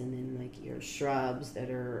trees, and then like your shrubs that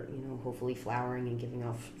are, hopefully flowering and giving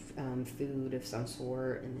off food of some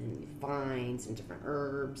sort, and then vines and different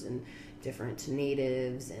herbs and different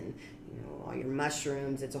natives, and, all your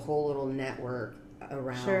mushrooms. It's a whole little network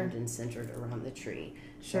around and centered around the tree.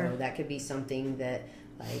 So that could be something that,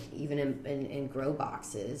 like, even in grow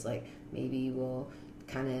boxes, like maybe we'll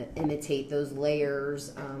kind of imitate those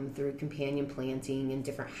layers through companion planting and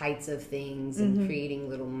different heights of things, and creating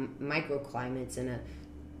little microclimates in a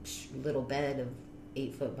little bed of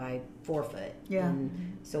 8 foot by 4 foot. Yeah.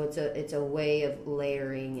 And so it's a way of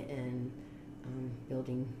layering and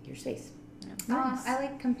building your space. Nice. I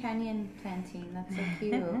like companion planting. That's so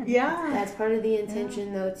cute. Yeah. That's part of the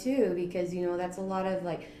intention though too, because that's a lot of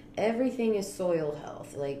like everything is soil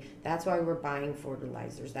health. Like, that's why we're buying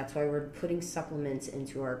fertilizers. That's why we're putting supplements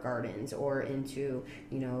into our gardens or into,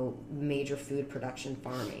 you know, major food production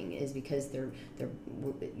farming, is because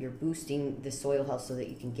you're boosting the soil health so that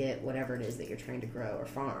you can get whatever it is that you're trying to grow or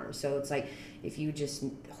farm. So it's like, if you just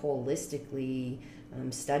holistically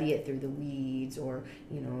study it through the weeds or,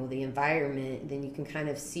 you know, the environment, then you can kind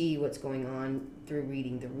of see what's going on through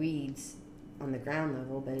reading the weeds on the ground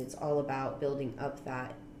level. But it's all about building up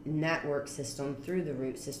that network system through the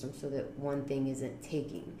root system so that one thing isn't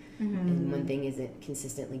taking and one thing isn't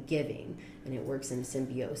consistently giving, and it works in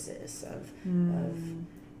symbiosis of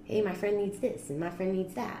hey, my friend needs this and my friend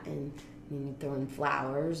needs that, and you throw in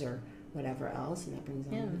flowers or whatever else, and that brings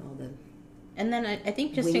on all the. And then I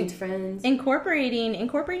think just friends. incorporating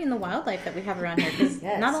the wildlife that we have around here, because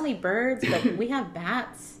not only birds, but we have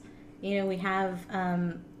bats. You know, we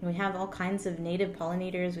have all kinds of native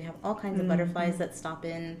pollinators. We have all kinds of butterflies that stop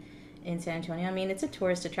in San Antonio. I mean, it's a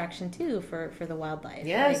tourist attraction too for the wildlife.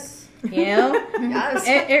 Yes, like, you know, yes,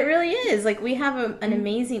 it really is. Like, we have an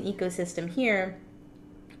amazing ecosystem here,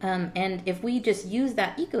 and if we just use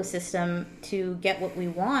that ecosystem to get what we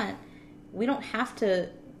want, we don't have to.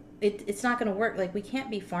 It's not going to work. Like, we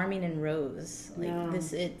can't be farming in rows like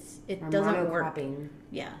this. It doesn't work.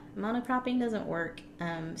 Yeah, monocropping doesn't work.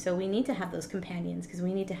 So we need to have those companions, because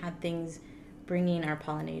we need to have things bringing our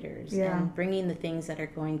pollinators and bringing the things that are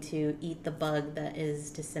going to eat the bug that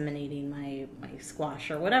is disseminating my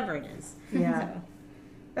squash or whatever it is. Yeah, so.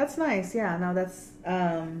 That's nice. Yeah, no, that's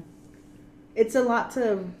it's a lot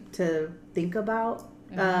to think about,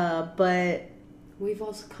 but. We've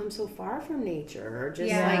also come so far from nature, or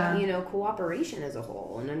just like, you know, cooperation as a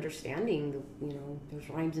whole, and understanding, you know, there's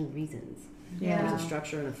rhymes and reasons. Yeah. There's a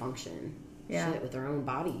structure and a function. Yeah. Shit, with our own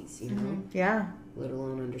bodies, you know. Yeah. Let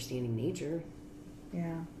alone understanding nature.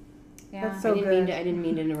 Yeah. Yeah. That's so I didn't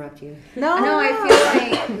mean to interrupt you. No,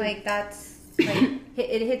 I feel like that's like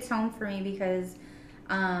it hits home for me, because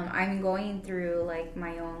I'm going through like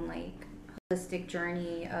my own like holistic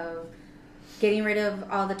journey of getting rid of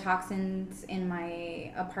all the toxins in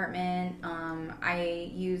my apartment.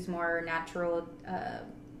 I use more natural,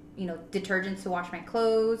 detergents to wash my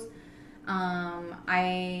clothes.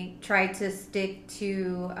 I try to stick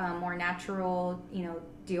to more natural,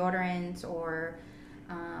 deodorants or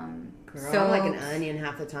Girl, I'm like an onion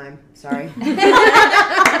half the time. Sorry.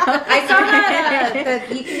 I saw that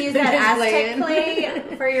you can use that Aztec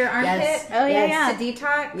clay for your armpit. Yes. Oh yeah, to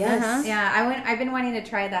detox. Yes. Uh-huh. Yeah, I've been wanting to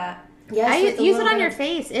try that. Yes, I use it on your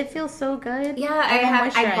face. It feels so good. Yeah,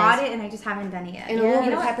 I bought it and I just haven't done it yet. And a little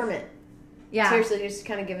bit of peppermint. Yeah. Seriously, just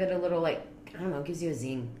kind of give it a little, like, I don't know, gives you a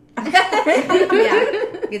zing.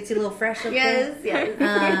 Yeah. Gets you a little fresh up there.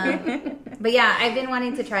 Yes. But yeah, I've been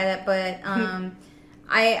wanting to try that, but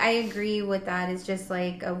I agree with that. It's just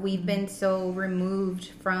like we've been so removed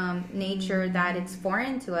from nature that it's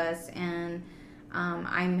foreign to us, and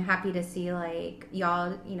I'm happy to see like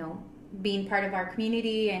y'all, being part of our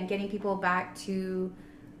community and getting people back to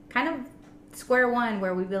kind of square one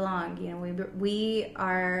where we belong. We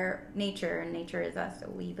are nature and nature is us, so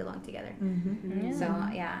we belong together. Mm-hmm. Yeah. So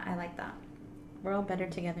yeah, I like that. We're all better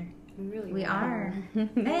together. We are.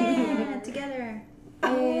 Hey, together.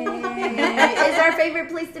 Hey. It's our favorite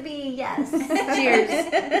place to be. Yes. Cheers.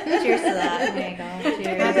 Cheers to that. There you go.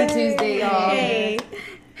 Cheers. Happy Tuesday, y'all. Hey.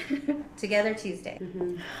 Together Tuesday.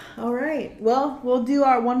 Mm-hmm. All right. Well, we'll do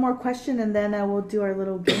our one more question, and then we'll do our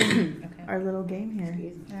little game. Okay. Our little game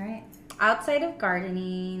here. All right. Outside of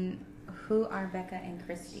gardening, who are Becca and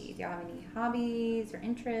Christy? Do y'all have any hobbies or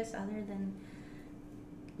interests other than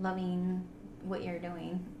loving what you're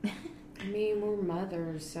doing? I mean, we're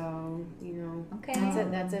mothers, so Okay.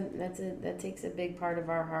 That takes a big part of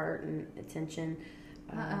our heart and attention.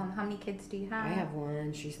 How many kids do you have? I have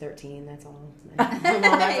one. She's 13. That's all.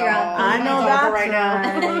 I know that right now.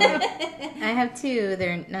 I have two.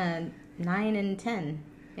 They're 9 and 10.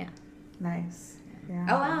 Yeah. Nice. Yeah.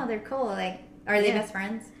 Oh wow, they're cool. Like, are they best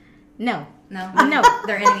friends? No. No.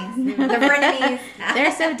 They're enemies. They're frenemies.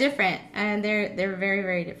 They're so different, and they're very,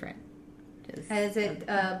 very different. Is it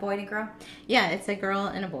a boy and a girl? Yeah, it's a girl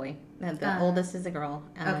and a boy. The oldest is a girl.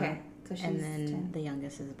 Okay. So she's and then 10. the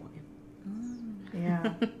youngest is a boy.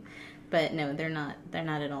 Yeah. But no, they're not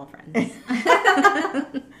at all friends.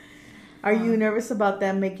 Are you nervous about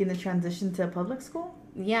them making the transition to public school?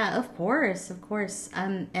 Yeah, of course.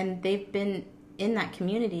 And they've been in that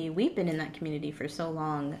community. We've been in that community for so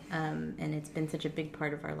long, and it's been such a big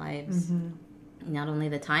part of our lives. Mm-hmm. Not only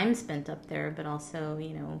the time spent up there, but also,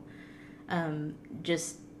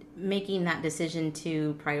 just making that decision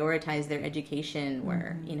to prioritize their education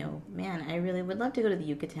where, you know, man, I really would love to go to the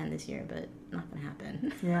Yucatan this year, but not going to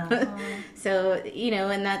happen. Yeah. So, you know,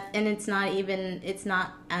 and it's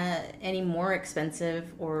not any more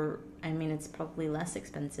expensive, or, I mean, it's probably less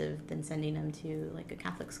expensive than sending them to like a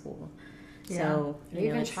Catholic school. Yeah. So,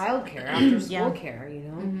 even childcare, after school care, you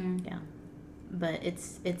know? Mm-hmm. Yeah. But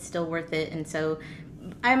it's still worth it. And so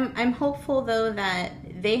I'm hopeful though that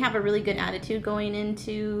they have a really good attitude going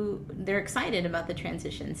into, they're excited about the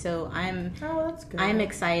transition. So that's good. I'm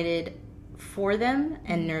excited for them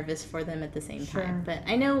and nervous for them at the same time. But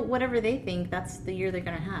I know whatever they think, that's the year they're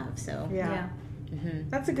going to have. So yeah.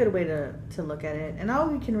 That's a good way to look at it. And all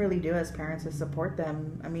we can really do as parents is support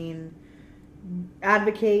them. I mean,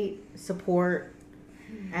 advocate, support,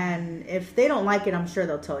 and if they don't like it, I'm sure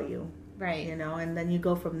they'll tell you. Right. You know, and then you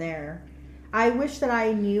go from there. I wish that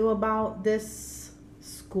I knew about this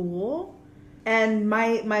school, and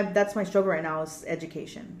my that's my struggle right now is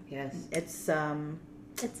education. Yes. It's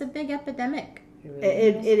a big epidemic.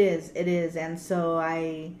 It is, and so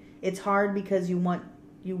it's hard because you want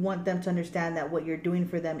them to understand that what you're doing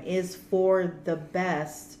for them is for the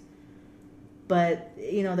best, but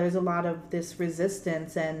you know there's a lot of this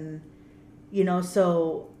resistance, and you know,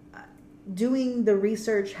 so doing the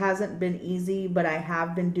research hasn't been easy, but I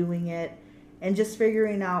have been doing it and just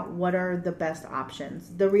figuring out what are the best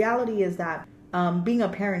options. The reality is that being a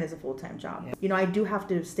parent is a full-time job. Yeah. You know, I do have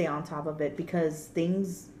to stay on top of it because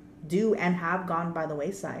things do and have gone by the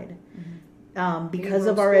wayside because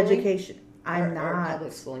of our education. I'm not. Or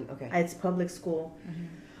public schooling. Okay. It's public school.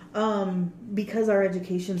 Because our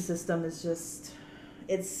education system is just,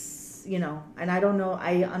 it's, you know, and I don't know,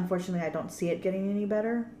 unfortunately I don't see it getting any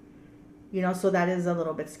better. You know, so that is a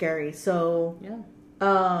little bit scary. So,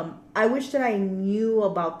 I wish that I knew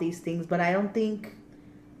about these things, but I think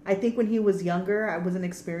when he was younger, I wasn't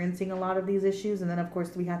experiencing a lot of these issues. And then, of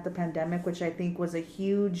course, we had the pandemic, which I think was a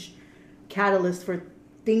huge catalyst for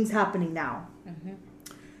things happening now.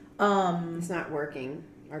 It's not working.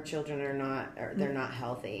 Our children they're not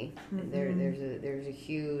healthy. There's a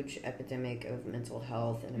huge epidemic of mental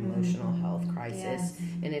health and emotional health crisis,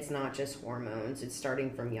 and it's not just hormones. It's starting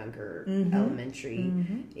from younger elementary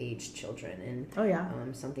age children,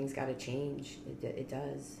 and something's got to change. It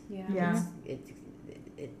does. Yeah.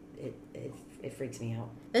 It freaks me out.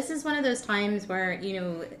 This is one of those times where, you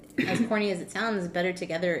know, as corny as it sounds, better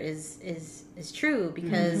together is true,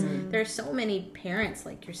 because there's so many parents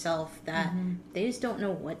like yourself that they just don't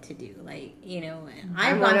know what to do. Like, you know,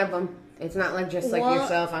 I'm one of them. It's not like just like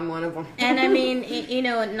yourself. I'm one of them. And I mean, you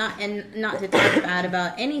know, not to talk bad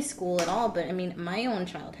about any school at all, but I mean, my own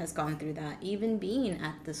child has gone through that, even being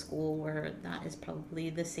at the school where that is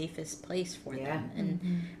probably the safest place for them. And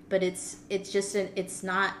but it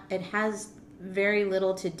has very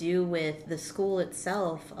little to do with the school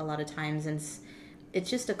itself a lot of times, and it's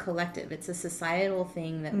just a collective. It's a societal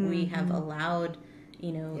thing that we have allowed,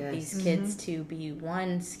 you know, these kids to be,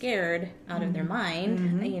 one, scared out of their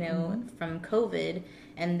mind, you know, from COVID.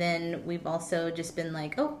 And then we've also just been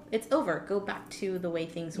like, oh, it's over. Go back to the way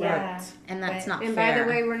things were. And that's not fair. And by the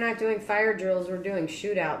way, we're not doing fire drills. We're doing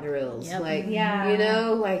shootout drills. Yep. Like, you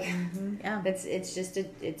know, like, it's just a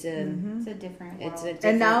different world.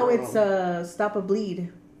 And now it's stop a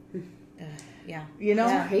bleed. You know?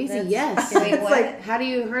 That's crazy, yes. Wait, what? Like, how do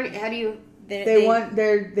you...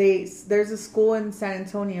 There's a school in San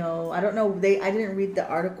Antonio. I don't know. I didn't read the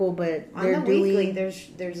article, but they're doing. Weekly,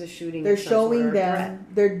 there's a shooting. They're showing them.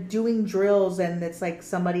 They're doing drills, and it's like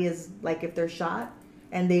somebody is like, if they're shot,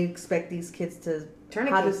 and they expect these kids to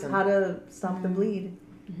how to stop the bleed.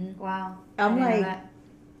 Wow. I'm like,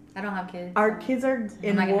 I don't have kids. Our kids are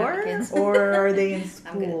in war, or are they in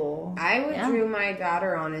school? I withdrew my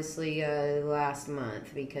daughter, honestly, last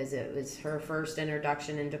month because it was her first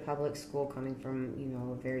introduction into public school, coming from, you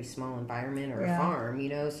know, a very small environment or a farm, you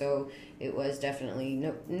know. So it was definitely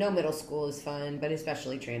no middle school is fun, but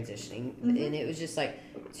especially transitioning, and it was just like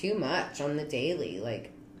too much on the daily,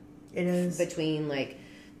 like it is between like,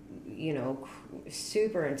 you know,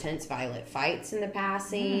 super intense violent fights in the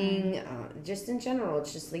passing, just in general.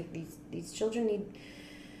 It's just like these children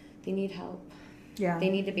need help. Yeah, they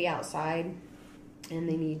need to be outside, and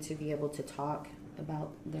they need to be able to talk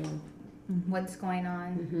about their what's going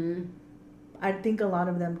on. I think a lot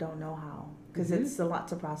of them don't know how, because it's a lot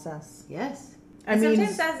to process. Yes, I mean,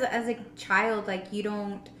 sometimes as a child, like, you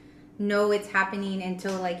don't know it's happening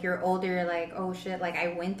until like you're older. Like, oh shit, like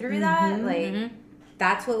I went through that. Like.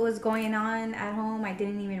 That's what was going on at home. I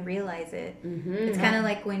didn't even realize it. It's kind of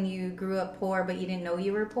like when you grew up poor, but you didn't know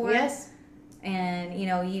you were poor. Yes. And, you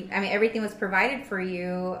know, everything was provided for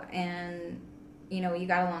you, and you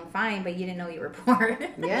got along fine, but you didn't know you were poor.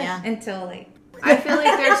 Yeah. Until like. I feel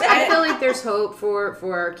like there's hope for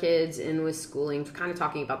our kids and with schooling, kind of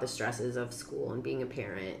talking about the stresses of school and being a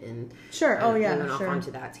parent and sure. Oh yeah, moving sure. off onto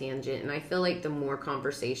that tangent. And I feel like the more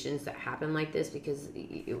conversations that happen like this, because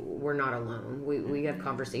we're not alone. We have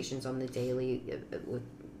conversations on the daily with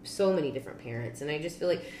so many different parents, and I just feel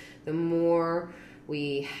like the more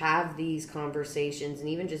we have these conversations and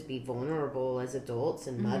even just be vulnerable as adults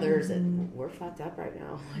and mothers, and we're fucked up right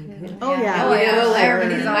now.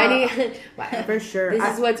 For sure.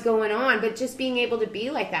 This is what's going on. But just being able to be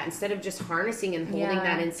like that instead of just harnessing and holding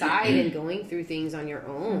that inside and going through things on your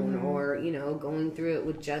own, or going through it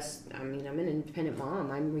with I'm an independent mom.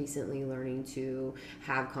 I'm recently learning to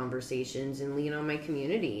have conversations and lean on my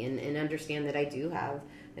community and understand that I do have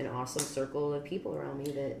an awesome circle of people around me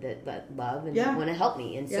that love and want to help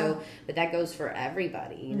me. And so, but that goes for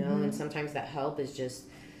everybody, and sometimes that help is just,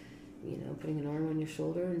 putting an arm on your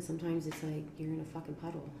shoulder, and sometimes it's like you're in a fucking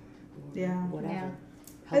puddle. Or whatever. Yeah.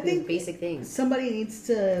 I think basic things. Somebody needs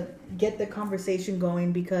to get the conversation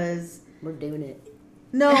going because we're doing it.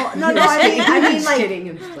 No. I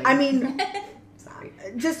mean, sorry.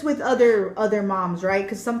 Just with other moms, right?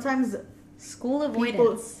 Because sometimes school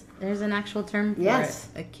avoidance. There's an actual term for it.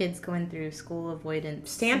 A kid's going through school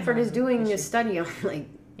avoidance. Stanford is doing a study on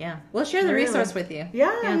Yeah, we'll share the resource with you.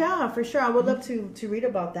 Yeah, for sure. I would love to read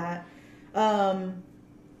about that.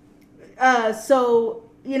 So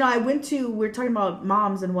I went to. We're talking about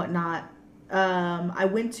moms and whatnot. I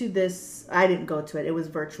went to this. I didn't go to it. It was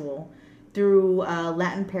virtual through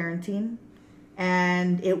Latin Parenting,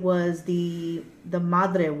 and it was the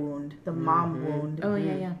madre wound, the mom wound. Oh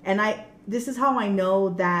yeah. And this is how I know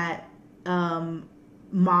that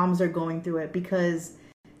moms are going through it, because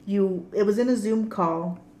it was in a Zoom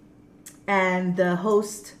call, and the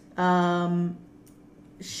host,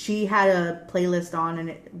 she had a playlist on,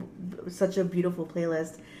 and it was such a beautiful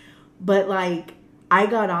playlist. But like, I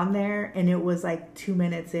got on there and it was like 2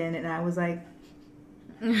 minutes in, and I was like,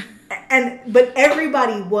 but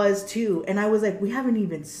everybody was too, and I was like, we haven't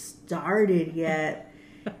even started yet.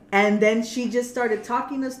 And then she just started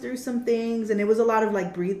talking us through some things, and it was a lot of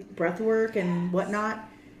like breath work and whatnot.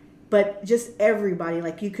 But just everybody,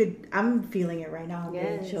 like I'm feeling it right now. I'm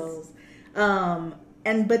getting chills.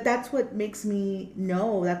 But that's what makes me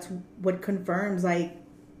know, that's what confirms, like,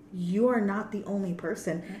 you are not the only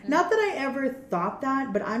person. Mm-hmm. Not that I ever thought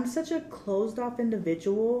that, but I'm such a closed off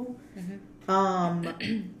individual. Mm-hmm.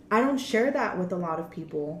 I don't share that with a lot of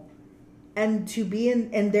people. And to be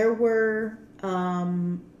and there were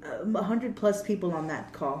 100+ people on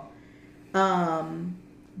that call.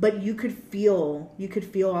 But you could feel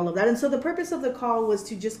all of that. And so the purpose of the call was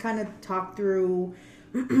to just kind of talk through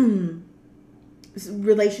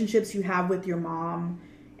relationships you have with your mom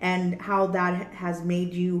and how that has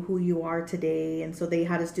made you who you are today. And so they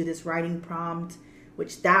had us do this writing prompt,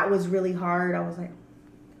 which that was really hard. I was like,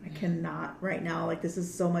 I cannot right now. Like, this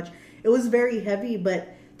is so much. It was very heavy,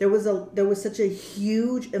 but there was such a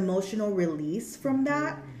huge emotional release from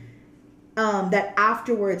that. That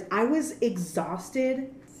afterwards I was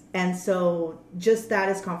exhausted. And so just that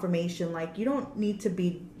is confirmation. Like, you don't need to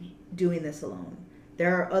be doing this alone.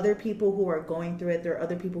 There are other people who are going through it. There are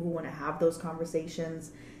other people who want to have those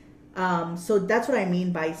conversations. So that's what I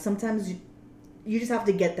mean by sometimes you just have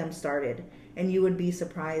to get them started, and you would be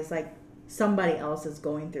surprised. Like, somebody else is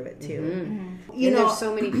going through it too. Mm-hmm. There's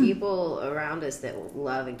so many people around us that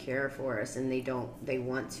love and care for us, and they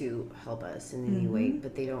want to help us in any way,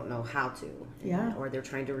 but they don't know how to. Or they're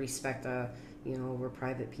trying to respect we're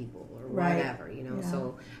private people or whatever,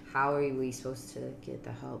 So how are we supposed to get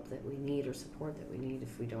the help that we need or support that we need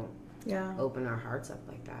if we don't open our hearts up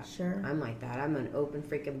like that? Sure. I'm like that. I'm an open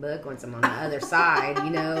freaking book once I'm on the other side,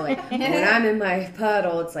 like when I'm in my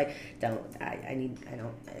puddle, it's like, I don't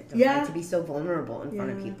like to be so vulnerable in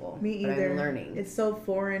front of people. Me either. But I'm learning. It's so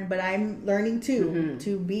foreign, but I'm learning too,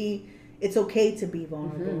 to be, it's okay to be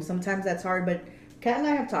vulnerable. Sometimes that's hard, but Kat and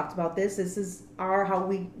I have talked about this. This is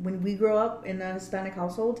when we grow up in a Hispanic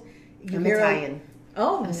household. I'm Italian.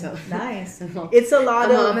 Nice. It's a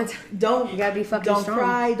lot of you gotta be fucking don't strong.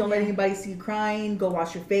 Cry. Don't let anybody see you crying. Go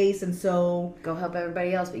wash your face. And so go help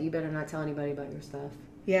everybody else, but you better not tell anybody about your stuff.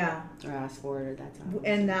 Yeah. Or ask for it at that time.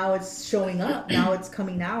 And now it's showing up. Now it's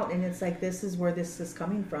coming out, and it's like, this is where this is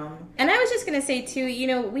coming from. And I was just gonna say too,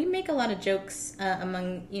 we make a lot of jokes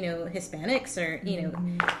among Hispanics, or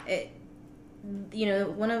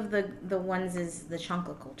one of the ones is the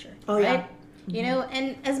chancla culture. Oh, right? Yeah.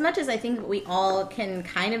 And as much as I think we all can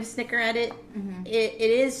kind of snicker at it, it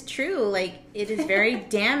is true. Like, it is very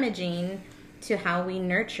damaging to how we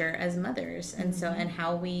nurture as mothers, and so and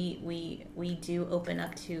how we do open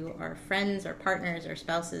up to our friends, our partners, our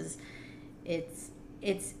spouses. It's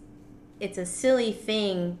a silly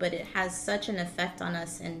thing, but it has such an effect on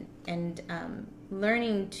us, and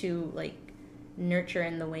learning to like nurture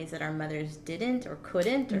in the ways that our mothers didn't or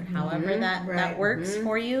couldn't, or however that works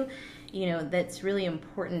for you. You know, that's really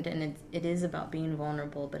important, and it is about being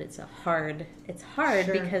vulnerable, but it's hard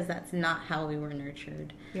because that's not how we were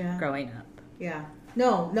nurtured growing up. Yeah.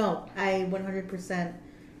 No, I 100%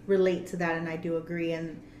 relate to that, and I do agree.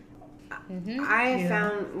 And I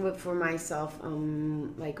found for myself,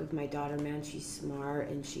 like with my daughter, man, she's smart,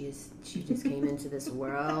 and she just came into this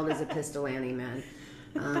world as a Pistol Annie, man.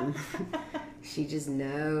 She just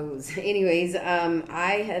knows. Anyways,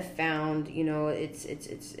 I have found, you know, it's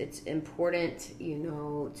important, you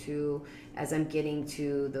know, to, as I'm getting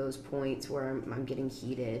to those points where I'm getting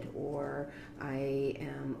heated, or I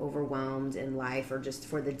am overwhelmed in life, or just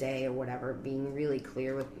for the day or whatever, being really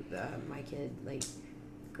clear with my kid, like,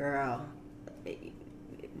 girl,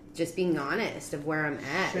 just being honest of where I'm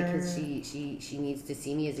at, because she needs to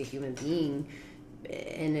see me as a human being.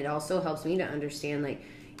 And it also helps me to understand, like,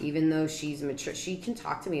 even though she's mature, she can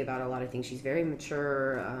talk to me about a lot of things. She's very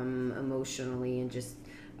mature emotionally, and just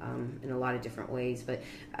in a lot of different ways. But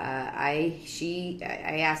I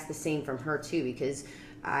ask the same from her too, because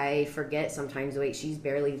I forget sometimes, wait, she's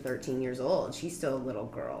barely 13 years old. She's still a little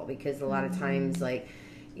girl, because a lot of times, like,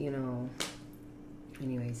 you know,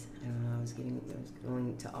 anyways, I don't know, I was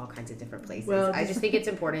going to all kinds of different places. Well, I just think it's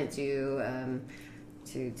important to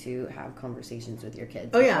have conversations with your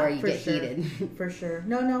kids before you get heated. For sure.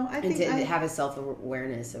 No, I think... And to have a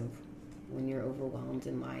self-awareness of when you're overwhelmed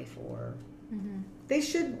in life, or... They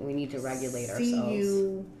should... We need to regulate see ourselves.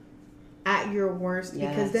 You at your worst,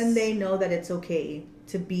 because then they know that it's okay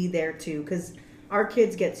to be there too, because our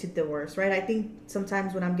kids get to the worst, right? I think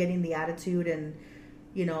sometimes when I'm getting the attitude and,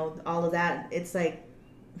 you know, all of that, it's like,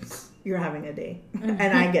 you're having a day. And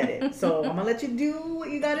I get it. So I'm going to let you do what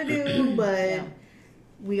you got to do, but...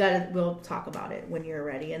 We'll talk about it when you're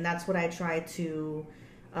ready. And that's what I try to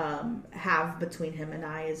have between him and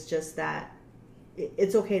I, is just that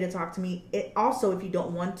it's okay to talk to me. It also, if you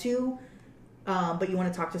don't want to, but you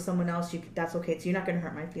want to talk to someone else, that's okay. So you're not going to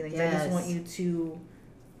hurt my feelings. Yes. I just want you to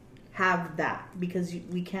have that, because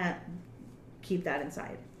we can't keep that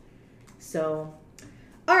inside. So,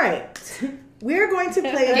 all right. We're going to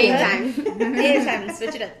play game time. Game time.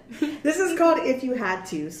 Switch it up. This is called If You Had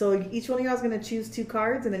To. So each one of y'all is going to choose 2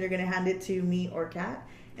 cards, and then you're going to hand it to me or Kat,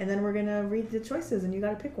 and then we're going to read the choices, and you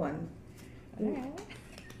got to pick one. Okay.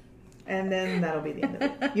 And then that'll be the end of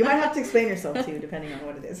it. You might have to explain yourself too, depending on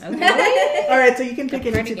what it is. Okay. All right. So you can pick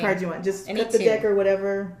any 2 cards you want. Just cut the deck or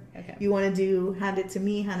whatever you want to do. Hand it to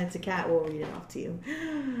me. Hand it to Kat. We'll read it off to you.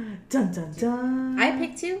 Dun dun dun. I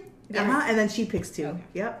pick 2. And then she picks 2. Okay.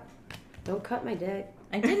 Yep. Don't cut my deck.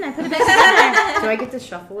 I didn't. I put it back together. Do I get to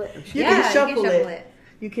shuffle it? You can shuffle it.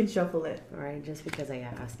 You can shuffle it. All right, just because I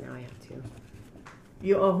asked, now I have to.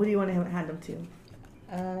 Who do you want to hand them to?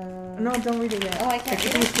 No, don't read it yet. Oh, I can't.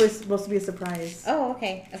 It's supposed to be a surprise. Oh,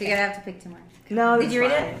 okay. So you're gonna have to pick 2 more. No, did you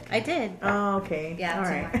read it? I did. Oh, okay. Yeah. All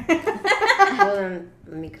right. Hold on,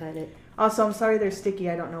 let me cut it. Also, I'm sorry they're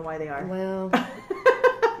sticky. I don't know why they are. Well.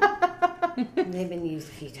 They've been used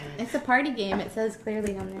a few times. It's a party game. It says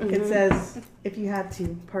clearly on there. It says, if you had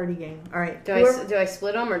to, party game. All right. Do I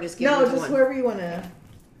split them or just give them to one? No, just whoever you want to.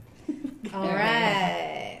 All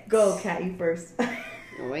right. Go, Kat, you first.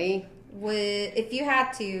 Wait. If you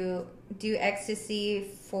had to do ecstasy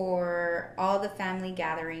for all the family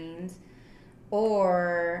gatherings,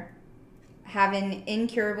 or have an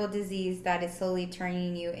incurable disease that is slowly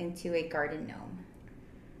turning you into a garden gnome,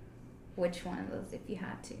 which one of those if you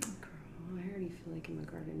had to? I already feel like I'm a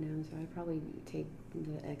garden gnome, so I'd probably take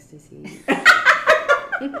the ecstasy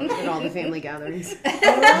at all the family gatherings.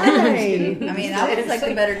 Right. I mean, that was like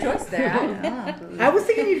the better choice there. I don't know. I was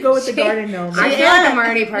thinking you'd go with the garden gnome. I feel like I'm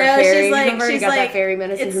already part fairy. She's like, I've already got that fairy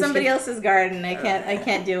medicine. It's somebody else's garden. I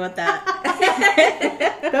can't deal with that.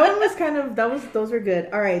 That one was kind of, those were good.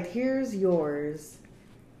 All right, here's yours.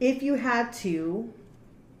 If you had to,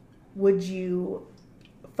 would you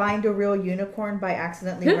find a real unicorn by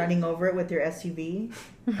accidentally running over it with your SUV,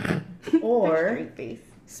 or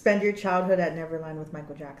spend your childhood at Neverland with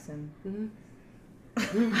Michael Jackson? Oh,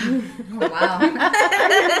 wow.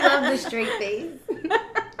 I love the straight face.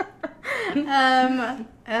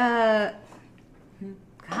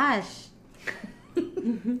 Gosh.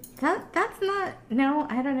 That's not, no,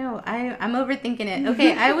 I don't know. I'm overthinking it.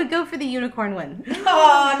 Okay, I would go for the unicorn one.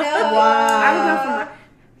 Oh, no. Wow. I would go for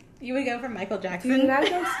You would go for Michael Jackson? Dude, I would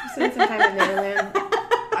go spend some time at Neverland.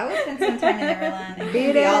 I would spend some time in Neverland. It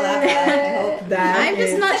can't be all that bad. I'm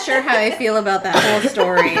just not sure how I feel about that whole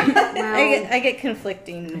story. I get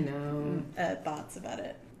conflicting thoughts about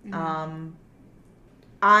it.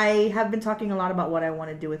 I have been talking a lot about what I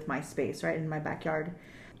want to do with my space, right, in my backyard.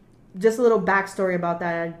 Just a little backstory about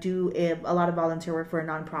that. I do a lot of volunteer work for a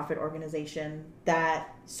nonprofit organization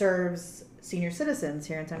that serves senior citizens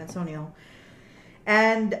here in San Antonio.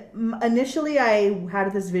 And initially I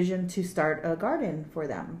had this vision to start a garden for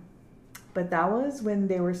them. But that was when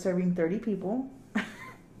they were serving 30 people.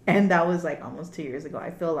 And that was like almost 2 years ago. I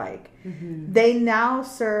feel like they now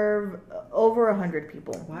serve over 100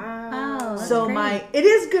 people. Wow. So it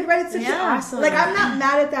is good, right? It's awesome. Like, I'm not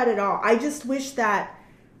mad at that at all. I just wish that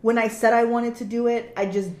when I said I wanted to do it, I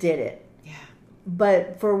just did it. Yeah.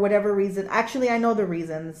 But for whatever reason, actually, I know the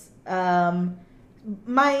reasons.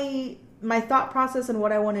 My thought process and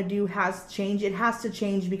what I want to do has changed. It has to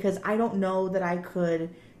change because I don't know that I could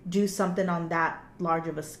do something on that large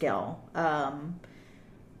of a scale.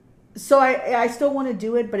 So I still want to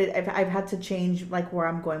do it, but I've had to change like where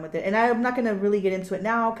I'm going with it. And I'm not going to really get into it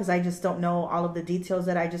now because I just don't know all of the details.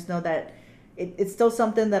 That I just know that it's still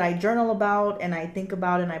something that I journal about and I think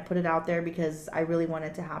about and I put it out there because I really want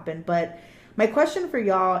it to happen. But my question for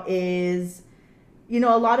y'all is, a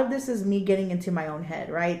lot of this is me getting into my own head,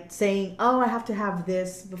 right? Saying, oh, I have to have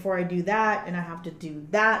this before I do that, and I have to do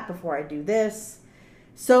that before I do this.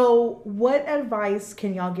 So what advice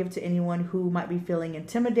can y'all give to anyone who might be feeling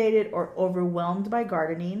intimidated or overwhelmed by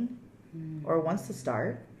gardening or wants to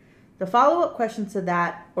start? The follow-up question to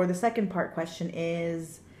that, or the second part question,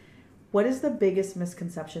 is what is the biggest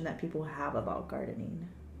misconception that people have about gardening?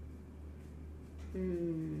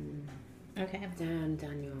 Okay.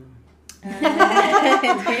 Daniel.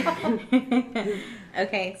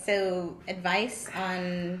 Okay, so advice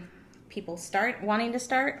on people wanting to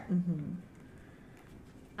start?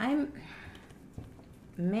 I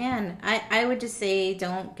would just say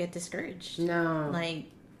don't get discouraged. No. Like,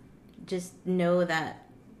 just know that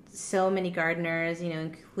so many gardeners,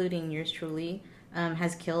 including yours truly,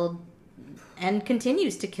 has killed and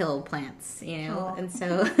continues to kill plants, and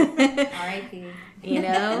so R.I.P.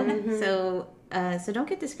 So don't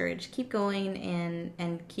get discouraged. Keep going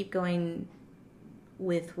and keep going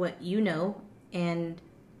with what and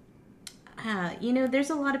there's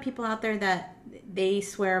a lot of people out there that they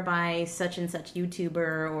swear by such and such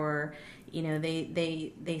YouTuber, or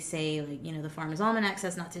they say, like, the Farmer's Almanac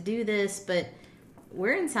says not to do this, but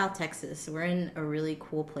we're in South Texas. We're in a really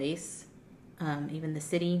cool place. Even the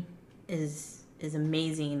city is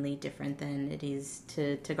amazingly different than it is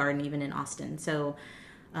to garden even in Austin. So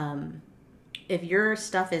if your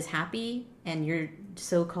stuff is happy and you're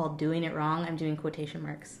so-called doing it wrong, I'm doing quotation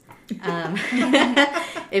marks.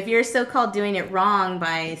 If you're so-called doing it wrong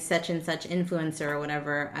by such and such influencer or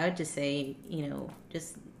whatever, I would just say,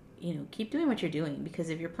 keep doing what you're doing, because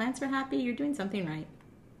if your plants are happy, you're doing something right.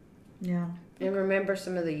 Yeah. And remember,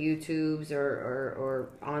 some of the YouTubes or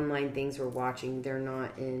online things we're watching, they're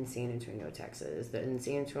not in San Antonio, Texas. And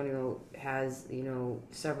San Antonio has,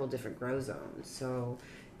 several different grow zones. So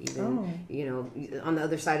even, on the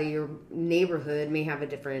other side of your neighborhood may have a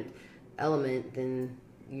different element than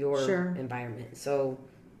your environment. So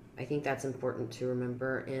I think that's important to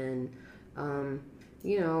remember. And,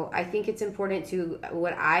 I think it's important to,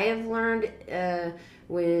 what I have learned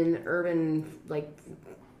when urban,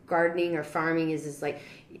 gardening or farming is like,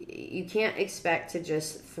 you can't expect to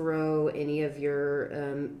just throw any of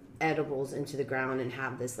your edibles into the ground and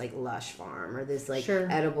have this lush farm or this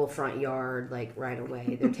edible front yard right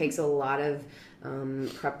away. There takes a lot of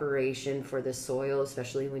preparation for the soil,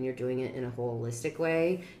 especially when you're doing it in a holistic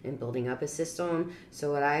way and building up a system.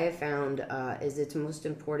 So what I have found is it's most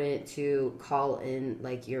important to call in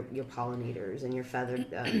your pollinators and your feathered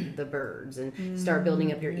the birds, and start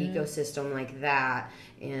building up your ecosystem like that,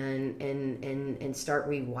 and start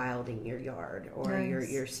rewilding your yard or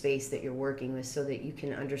your space that you're working with, so that you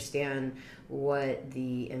can understand what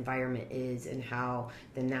the environment is and how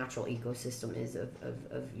the natural ecosystem is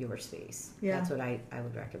of your space. Yeah. That's what I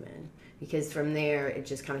would recommend, because from there it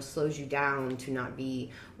just kind of slows you down to not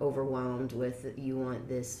be overwhelmed with, you want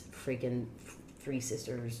this freaking Three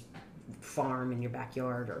Sisters farm in your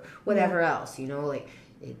backyard or whatever else,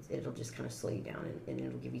 it'll just kind of slow you down, and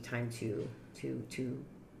it'll give you time to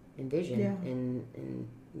envision and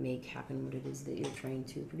make happen what it is that you're trying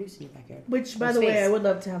to produce in your backyard. Which, by the way, I would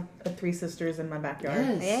love to have a Three Sisters in my backyard.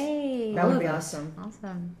 Yes. Hey, that would be awesome.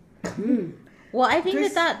 Awesome. Well, I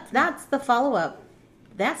think that's the follow-up.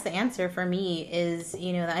 That's the answer for me is,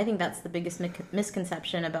 I think that's the biggest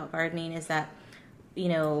misconception about gardening, is that you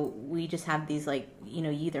know, we just have these, like, you know,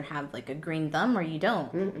 you either have like a green thumb or you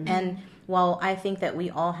don't. Mm-hmm. And while I think that we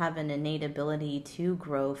all have an innate ability to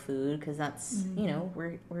grow food, because that's, you know,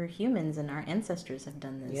 we're humans and our ancestors have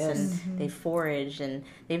done this. Yes. And they foraged and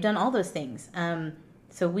they've done all those things.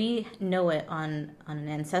 So we know it on an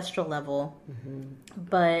ancestral level.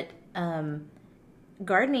 But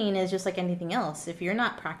gardening is just like anything else. If you're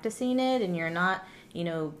not practicing it and you're not, you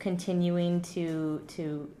know, continuing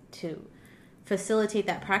to facilitate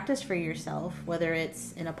that practice for yourself, whether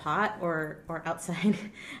it's in a pot or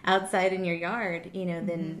outside in your yard, you know,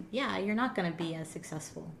 then yeah, you're not going to be as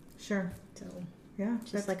successful. Sure. So yeah,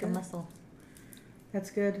 just like good. A muscle.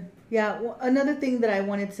 That's good. Yeah. Well, another thing that I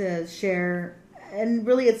wanted to share, and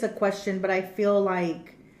really it's a question, but I feel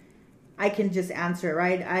like I can just answer it,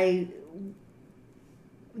 right?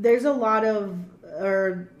 There's a lot of,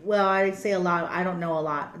 I say a lot, I don't know a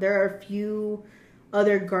lot. There are a few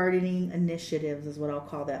other gardening initiatives, is what I'll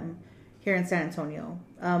call them, here in San Antonio.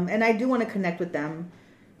 And I do want to connect with them.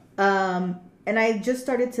 And I just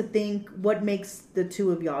started to think what makes the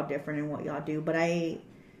two of y'all different in what y'all do. But I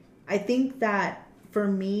think that for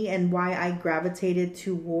me and why I gravitated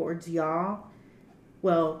towards y'all,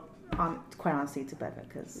 well, quite honestly, to Becca,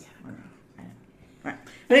 because I know. Right.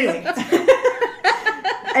 But anyway.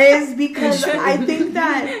 Is because I think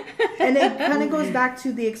that, and it kind of goes back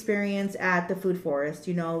to the experience at the food forest,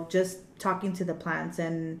 you know, just talking to the plants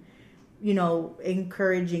and, you know,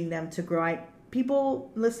 encouraging them to grow. People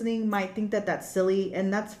listening might think that that's silly,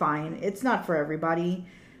 and that's fine. It's not for everybody.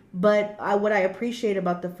 But what I appreciate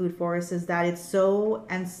about the food forest is that it's so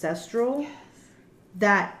ancestral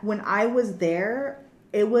that when I was there,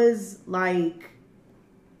 it was like,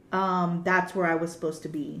 that's where I was supposed to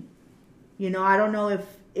be. You know, I don't know if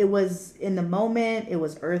it was in the moment, it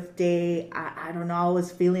was Earth Day, I don't know, I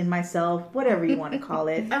was feeling myself, whatever you want to call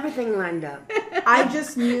it. Everything lined up. I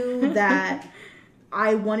just knew that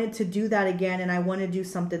I wanted to do that again, and I want to do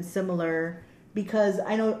something similar, because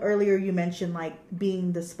I know earlier you mentioned, like,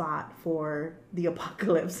 being the spot for the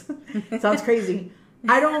apocalypse. Sounds crazy.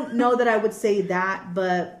 I don't know that I would say that,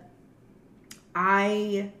 but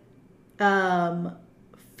I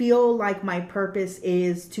feel like my purpose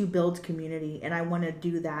is to build community, and I want to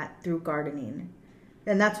do that through gardening.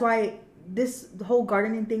 And that's why this whole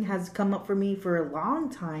gardening thing has come up for me for a long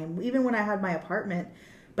time, even when I had my apartment.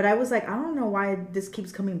 But I was like, I don't know why this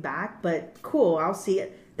keeps coming back, but cool, I'll see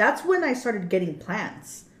it. That's when I started getting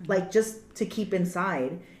plants, like, just to keep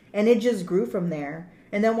inside, and it just grew from there.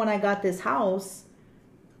 And then when I got this house,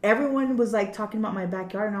 everyone was like talking about my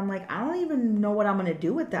backyard, and I'm like, I don't even know what I'm going to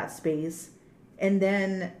do with that space. And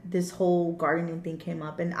then this whole gardening thing came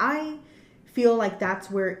up. And I feel like that's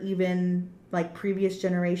where even like previous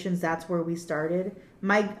generations, that's where we started.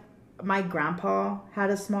 My grandpa had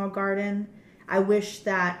a small garden. I wish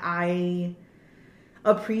that I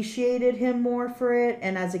appreciated him more for it.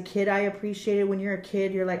 And as a kid, I appreciated, when you're a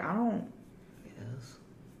kid, you're like, I don't. Yes.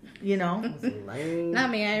 You know? Not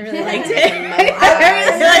me. I really liked it.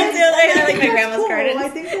 I like my grandma's garden. I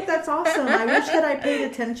think that's awesome. I wish that I paid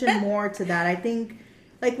attention more to that. I think,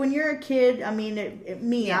 like, when you're a kid, I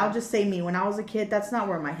mean, I'll just say me. When I was a kid, that's not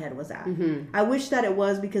where my head was at. Mm-hmm. I wish that it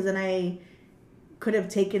was, because then I could have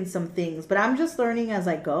taken some things. But I'm just learning as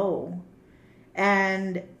I go.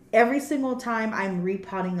 And every single time I'm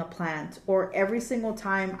repotting a plant, or every single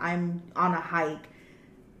time I'm on a hike,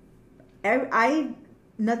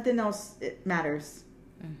 nothing else matters.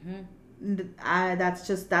 Mm-hmm.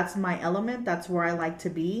 That's my element. That's where I like to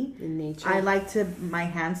be. In nature. I like my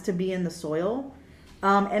hands to be in the soil.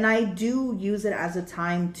 And I do use it as a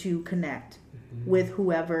time to connect with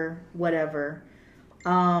whoever, whatever.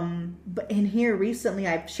 But in here recently,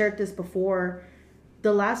 I've shared this before,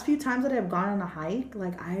 the last few times that I've gone on a hike,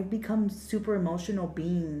 like, I've become super emotional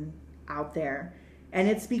being out there. And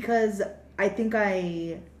it's because I think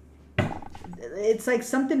it's like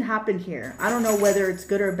something happened here. I don't know whether it's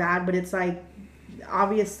good or bad, but it's like,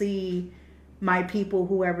 obviously my people,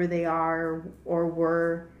 whoever they are or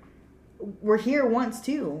were here once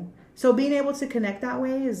too. So being able to connect that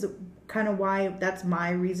way is kind of why, that's my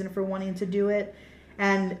reason for wanting to do it.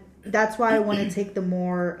 And that's why I want to take the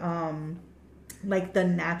more, like, the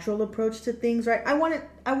natural approach to things, right? I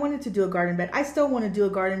wanted to do a garden bed. I still want to do a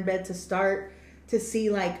garden bed to start to see,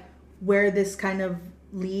 like, where this kind of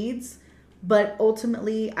leads. But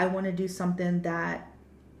ultimately, I want to do something that,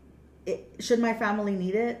 should my family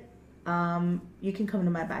need it, you can come to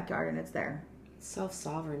my backyard and it's there.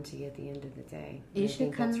 Self-sovereignty at the end of the day. I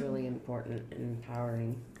think that's really important and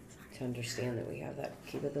empowering to understand that we have that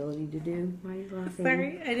capability to do. Why are you laughing?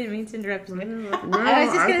 Sorry, I didn't mean to interrupt you. No, I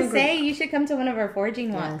was just going to say, you should come to one of our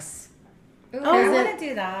foraging walks. Ooh, I want to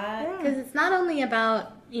do that. Because it's not only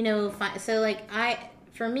about,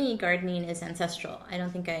 for me, gardening is ancestral. I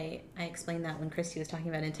don't think I explained that when Christy was talking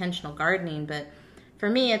about intentional gardening, but for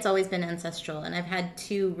me, it's always been ancestral. And I've had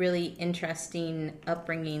two really interesting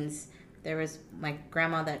upbringings. There was my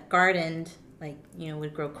grandma that gardened,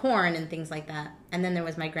 would grow corn and things like that. And then there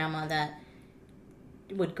was my grandma that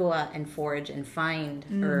would go out and forage and find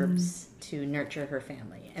herbs to nurture her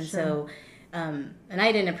family. And so, and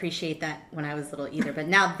I didn't appreciate that when I was little either. But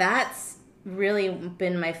now that's really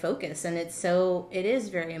been my focus. And it is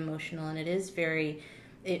very emotional, and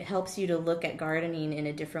it helps you to look at gardening in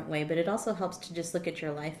a different way. But it also helps to just look at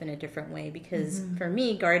your life in a different way. Because for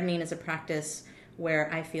me, gardening is a practice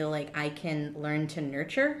where I feel like I can learn to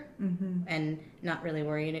nurture and not really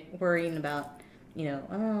worrying about, who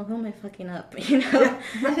am I fucking up?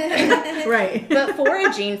 Right. But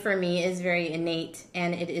foraging for me is very innate,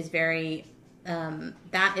 and it is very,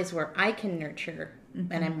 that is where I can nurture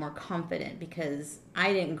and I'm more confident because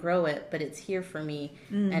I didn't grow it, but it's here for me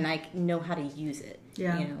and I know how to use it.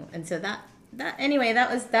 Yeah. And so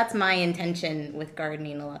that's my intention with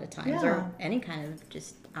gardening a lot of times, or any kind of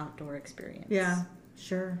just outdoor experience. Yeah,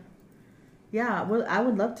 sure. Yeah, well, I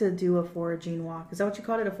would love to do a foraging walk. Is that what you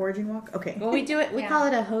called it, a foraging walk? Okay. Well, we do it. We call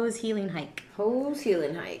it a hose healing hike. Hose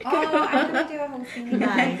healing hike. Oh, I'm gonna do a hose healing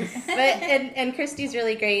hike. Nice. But and Christy's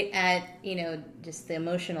really great at just the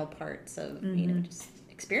emotional parts of just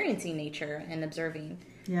experiencing nature and observing.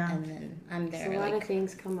 Yeah. And then I'm there. A lot of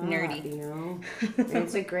things come up. Nerdy. And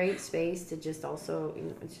it's a great space to just also.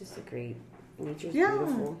 It's just a great. Nature's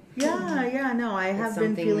beautiful. Yeah, no, I have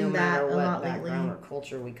been feeling that a lot lately. Background or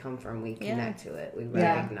culture we come from, we connect to it. We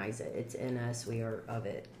recognize it. It's in us. We are of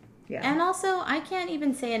it. Yeah. And also, I can't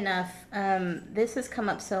even say enough. This has come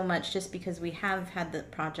up so much just because we have had the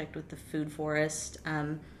project with the food forest,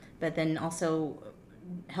 but then also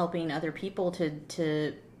helping other people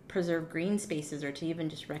to preserve green spaces or to even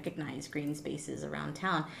just recognize green spaces around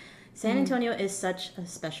town. San Antonio is such a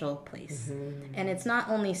special place. And it's not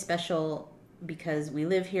only special because we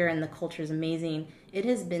live here and the culture is amazing. It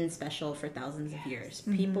has been special for thousands of years.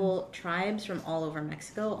 People, tribes from all over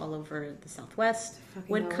Mexico, all over the Southwest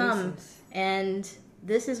would come, and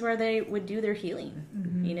this is where they would do their healing.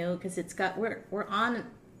 Because we're on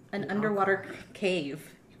an underwater cave.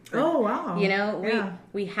 Oh wow!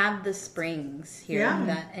 We have the springs here,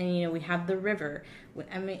 and we have the river.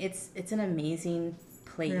 I mean, it's an amazing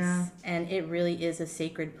place, and it really is a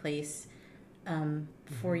sacred place.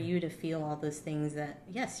 For you to feel all those things that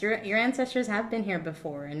your ancestors have been here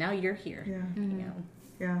before, and now you're here.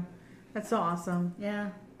 Yeah, that's so awesome. Yeah,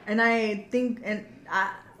 and I think,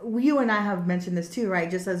 you and I have mentioned this too,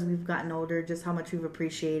 right? Just as we've gotten older, just how much we've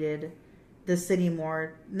appreciated the city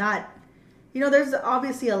more. Not, there's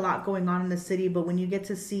obviously a lot going on in the city, but when you get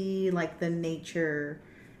to see like the nature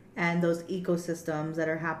and those ecosystems that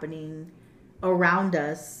are happening around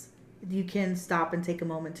us, you can stop and take a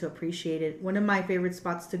moment to appreciate it. One of my favorite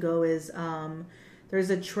spots to go is there's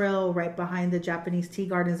a trail right behind the Japanese tea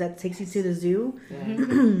gardens that takes you to the zoo.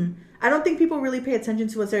 I don't think people really pay attention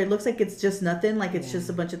to what's there. It looks like it's just nothing, like it's just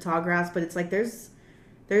a bunch of tall grass, but it's like there's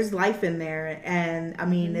life in there, and I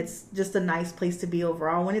mean it's just a nice place to be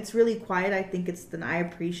overall. When it's really quiet, I think I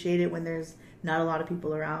appreciate it when there's not a lot of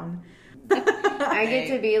people around. I get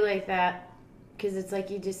to be like that. Because it's like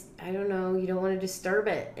you don't want to disturb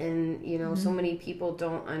it. And, so many people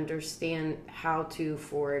don't understand how to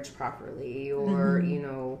forage properly or,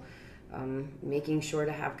 making sure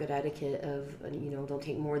to have good etiquette of, don't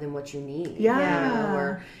take more than what you need.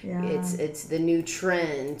 It's the new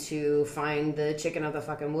trend to find the chicken of the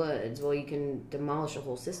fucking woods. Well, you can demolish a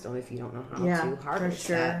whole system if you don't know how to harvest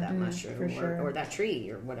that mushroom or that tree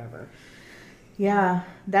or whatever. Yeah,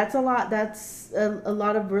 that's a lot. That's a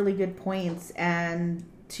lot of really good points. And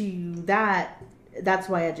that's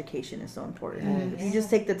why education is so important. If you just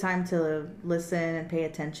take the time to listen and pay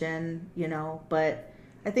attention, But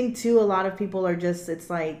I think, too, a lot of people are just, it's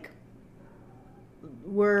like,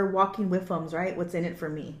 we're walking whiffums, right? What's in it for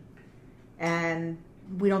me? And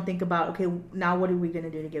we don't think about, okay, now what are we going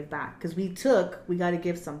to do to give back? Because we got to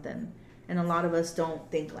give something. And a lot of us don't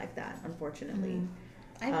think like that, unfortunately.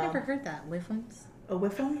 I've never heard that. Whiffums? A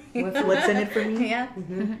whiffum? What's in it for me? Yeah.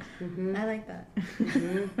 I like that.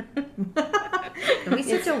 We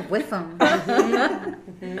said a whiffum.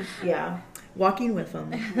 Yeah. Walking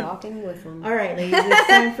whiffum. Walking whiffum. All right, ladies. It's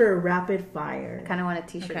time for rapid fire. I kind of want a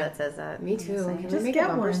t-shirt that says that. Me too. Can just make get a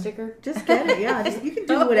bumper one. Sticker? Just get it. Yeah. You can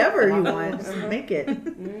do whatever you want. Just make it.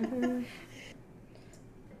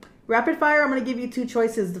 Rapid fire. I'm going to give you two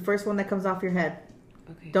choices. The first one that comes off your head.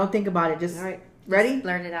 Okay. Don't think about it. Just... All right. Ready? Just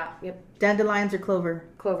blurt it out. Yep. Dandelions or clover?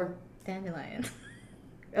 Clover. Dandelions.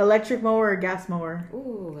 Electric mower or gas mower?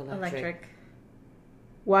 Ooh, electric.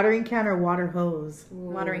 Watering can or water hose?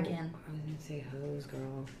 Ooh, watering can. I was going to say hose,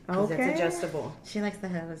 girl. Because Okay. it's adjustable. She likes the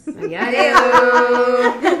hose. Yeah,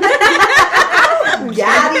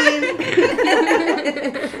 Got him.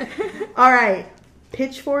 All right.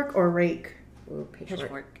 Pitchfork or rake? Ooh,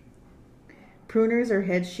 Pitchfork. Pruners or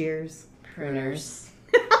hedge shears? Pruners.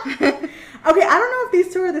 Okay, I don't know if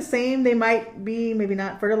these two are the same. They might be, maybe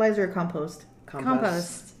not. Fertilizer or compost?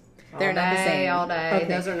 Compost. They're not the same. All day. Okay.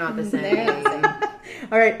 Those are not the They're not the same.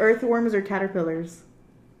 All right, earthworms or caterpillars?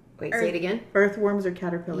 Wait, say it again. Earthworms or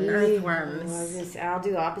caterpillars? Earthworms. I'll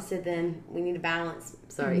do opposite then. We need a balance.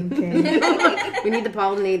 Sorry. Okay. We need the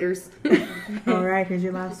pollinators. All right, here's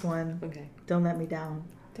your last one. Okay. Don't let me down.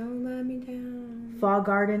 Don't let me down. Fall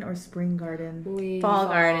garden or spring garden? Fall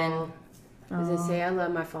garden. As I say, I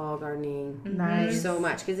love my fall gardening. Nice. So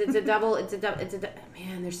much because it's a double.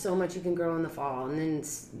 Man, there's so much you can grow in the fall, and then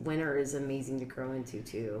winter is amazing to grow into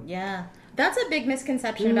too. Yeah. That's a big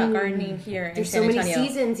misconception about gardening here in There's San so Antonio. many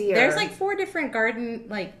seasons here. There's like 4 different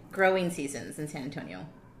growing seasons in San Antonio.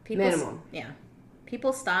 Minimum. Yeah.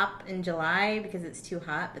 People stop in July because it's too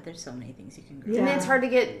hot, but there's so many things you can grow. Yeah. And then it's hard to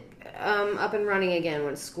get up and running again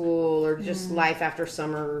when school or just life after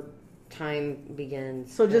summer time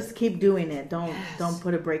begins. So just keep doing it. Don't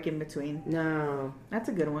put a break in between. No. That's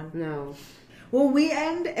a good one. No. Well, we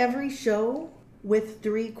end every show with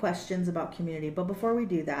 3 questions about community. But before we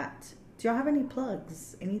do that, do y'all have any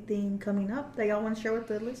plugs? Anything coming up that y'all want to share with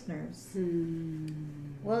the listeners?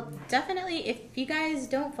 Well, definitely, if you guys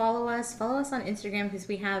don't follow us on Instagram because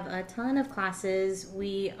we have a ton of classes.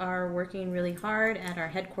 We are working really hard at our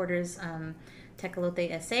headquarters,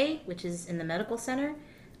 Tecolote SA, which is in the medical center,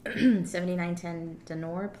 7910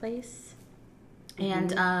 Denor Place.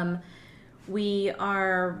 And we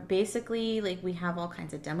are basically, we have all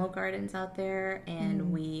kinds of demo gardens out there,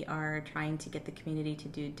 and we are trying to get the community to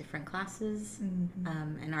do different classes,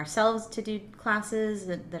 and ourselves to do classes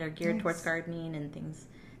that are geared towards gardening and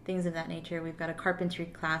things of that nature. We've got a carpentry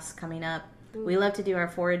class coming up. Ooh. We love to do our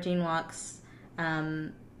foraging walks,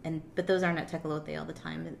 but those aren't at Tecolote all the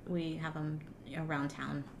time. We have them around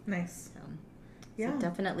town. Nice. So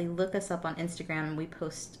definitely look us up on Instagram. We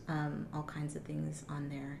post all kinds of things on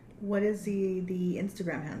there. What is the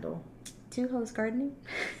Instagram handle? 2 Hoes Gardening.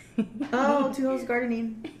 Oh, 2 Hoes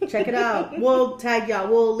Gardening. Check it out. We'll tag y'all.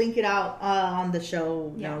 We'll link it out on the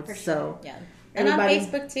show notes. For sure. So and on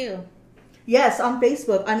Facebook too. Yes, on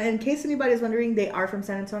Facebook. And in case anybody's wondering, they are from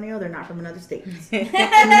San Antonio. They're not from another state. Do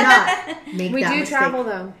not make We that do mistake. travel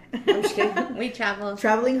though. I'm just kidding. We travel.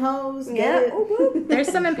 Traveling hoes. Get it.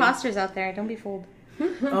 There's some imposters out there. Don't be fooled.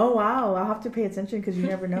 Oh, wow. I'll have to pay attention because you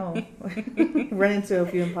never know. Run into a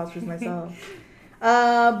few imposters myself.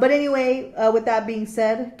 But anyway, with that being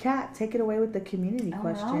said, Kat, take it away with the community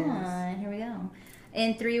questions. Here we go.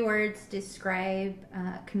 In 3 words, describe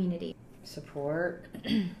community. Support.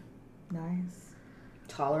 Nice.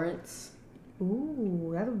 Tolerance.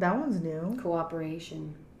 Ooh, that one's new.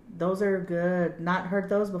 Cooperation. Those are good. Not heard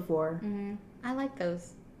those before. I like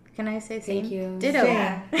those. Can I say same? Thank you. Ditto.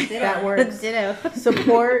 Yeah, that works. Ditto.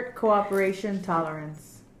 Support, cooperation,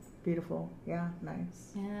 tolerance. Beautiful. Yeah,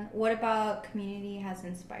 nice. And what about community has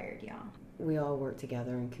inspired y'all? We all work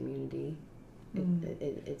together in community.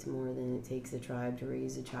 It's more than it takes a tribe to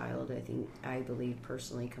raise a child. I believe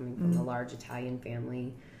personally, coming from a large Italian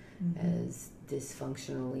family, as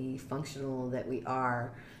dysfunctionally functional that we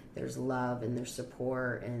are, there's love and there's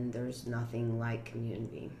support, and there's nothing like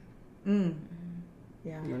community.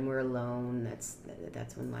 Yeah. When we're alone, that's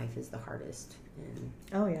when life is the hardest, and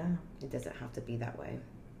Oh yeah. it doesn't have to be that way.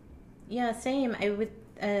 Yeah, same. I would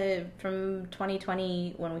from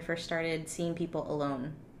 2020 when we first started seeing people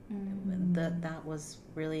alone. That was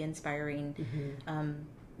really inspiring.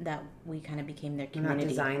 That we kind of became their community. We're not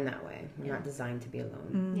designed that way. We're not designed to be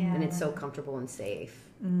alone. Yeah. And it's so comfortable and safe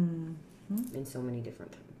in so many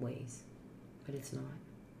different ways, but it's not.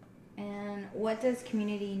 And what does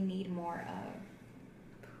community need more of?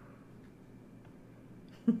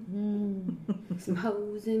 Some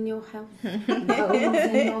hoes in your house. Hoes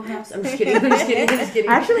in your house. I'm just kidding. I'm just kidding.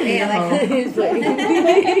 Actually, Hey, I like It's like-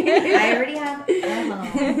 I already have a home.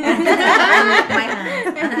 My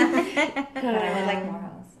house. But I would like more house.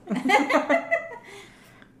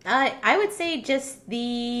 I would say just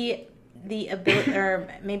the ability, or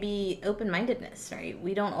maybe open-mindedness, right?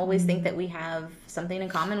 We don't always think that we have something in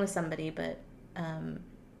common with somebody, but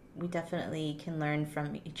we definitely can learn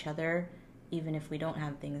from each other, even if we don't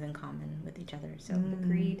have things in common with each other. So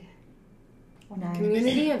Agreed. Nice.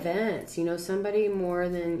 Community events, somebody more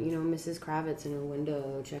than, Mrs. Kravitz in her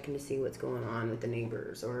window checking to see what's going on with the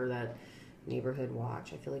neighbors, or that neighborhood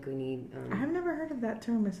watch. I feel like we need... I have never heard of that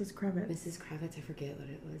term, Mrs. Kravitz. Mrs. Kravitz, I forget what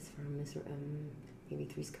it was from maybe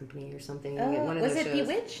Three's Company or something. Oh, was it shows.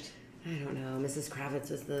 Bewitched? I don't know. Mrs. Kravitz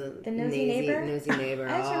was the nosy neighbor. Nosy neighbor.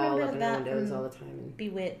 I just remember up in that the windows all the time.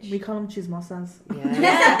 Bewitched. We call them chismosas. Yeah,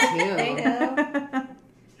 too. There you go.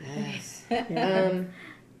 Yes. Yeah.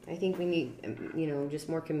 I think we need, just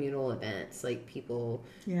more communal events, like people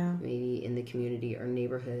maybe in the community or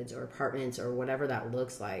neighborhoods or apartments or whatever that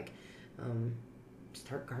looks like.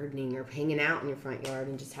 Start gardening or hanging out in your front yard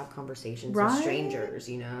and just have conversations with strangers,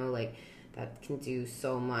 like that can do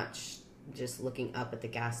so much. Just looking up at the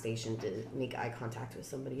gas station to make eye contact with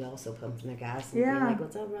somebody else who pumping their gas and being like,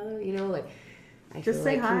 "What's up, brother?" Like I just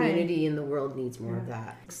feel like hi. Community in the world needs more of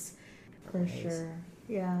that. For sure.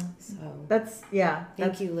 Yeah. So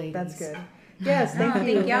thank you, ladies. That's good. Yes, thank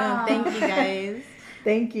you. Thank y'all. Thank you, guys.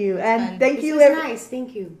 Thank you, and thank this you. Was nice.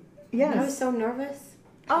 Thank you. Yes. I was so nervous.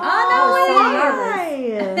 Oh, no,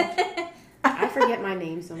 I forget my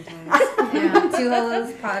name sometimes. Yeah, two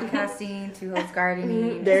hoes podcasting, two hoes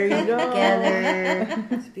gardening. There you go. Together.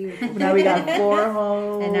 It's beautiful. Now we got 4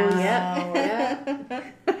 hoes. And now, yeah.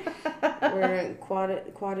 We're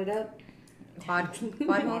quadded up. Quad hoes.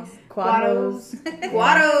 Quados.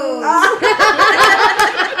 Quados.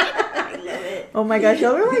 I love it. Oh my gosh,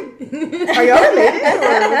 y'all are are y'all related or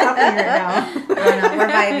what's happening right now? We're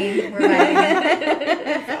vibing.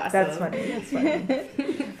 Awesome. That's funny.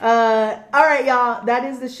 All right, y'all. That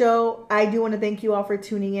is the show. I do want to thank you all for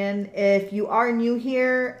tuning in. If you are new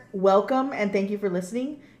here, welcome and thank you for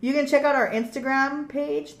listening. You can check out our Instagram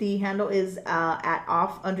page. The handle is at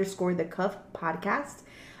off_the_cuff podcast.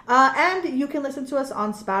 And you can listen to us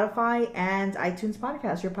on Spotify and iTunes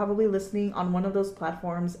podcast. You're probably listening on one of those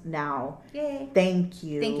platforms now. Yay. Thank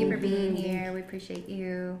you. Thank you for being here. We appreciate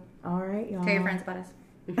you. All right, y'all. Tell your friends about us.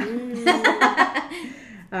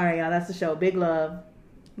 All right, y'all. That's the show. Big love.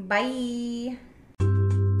 Bye.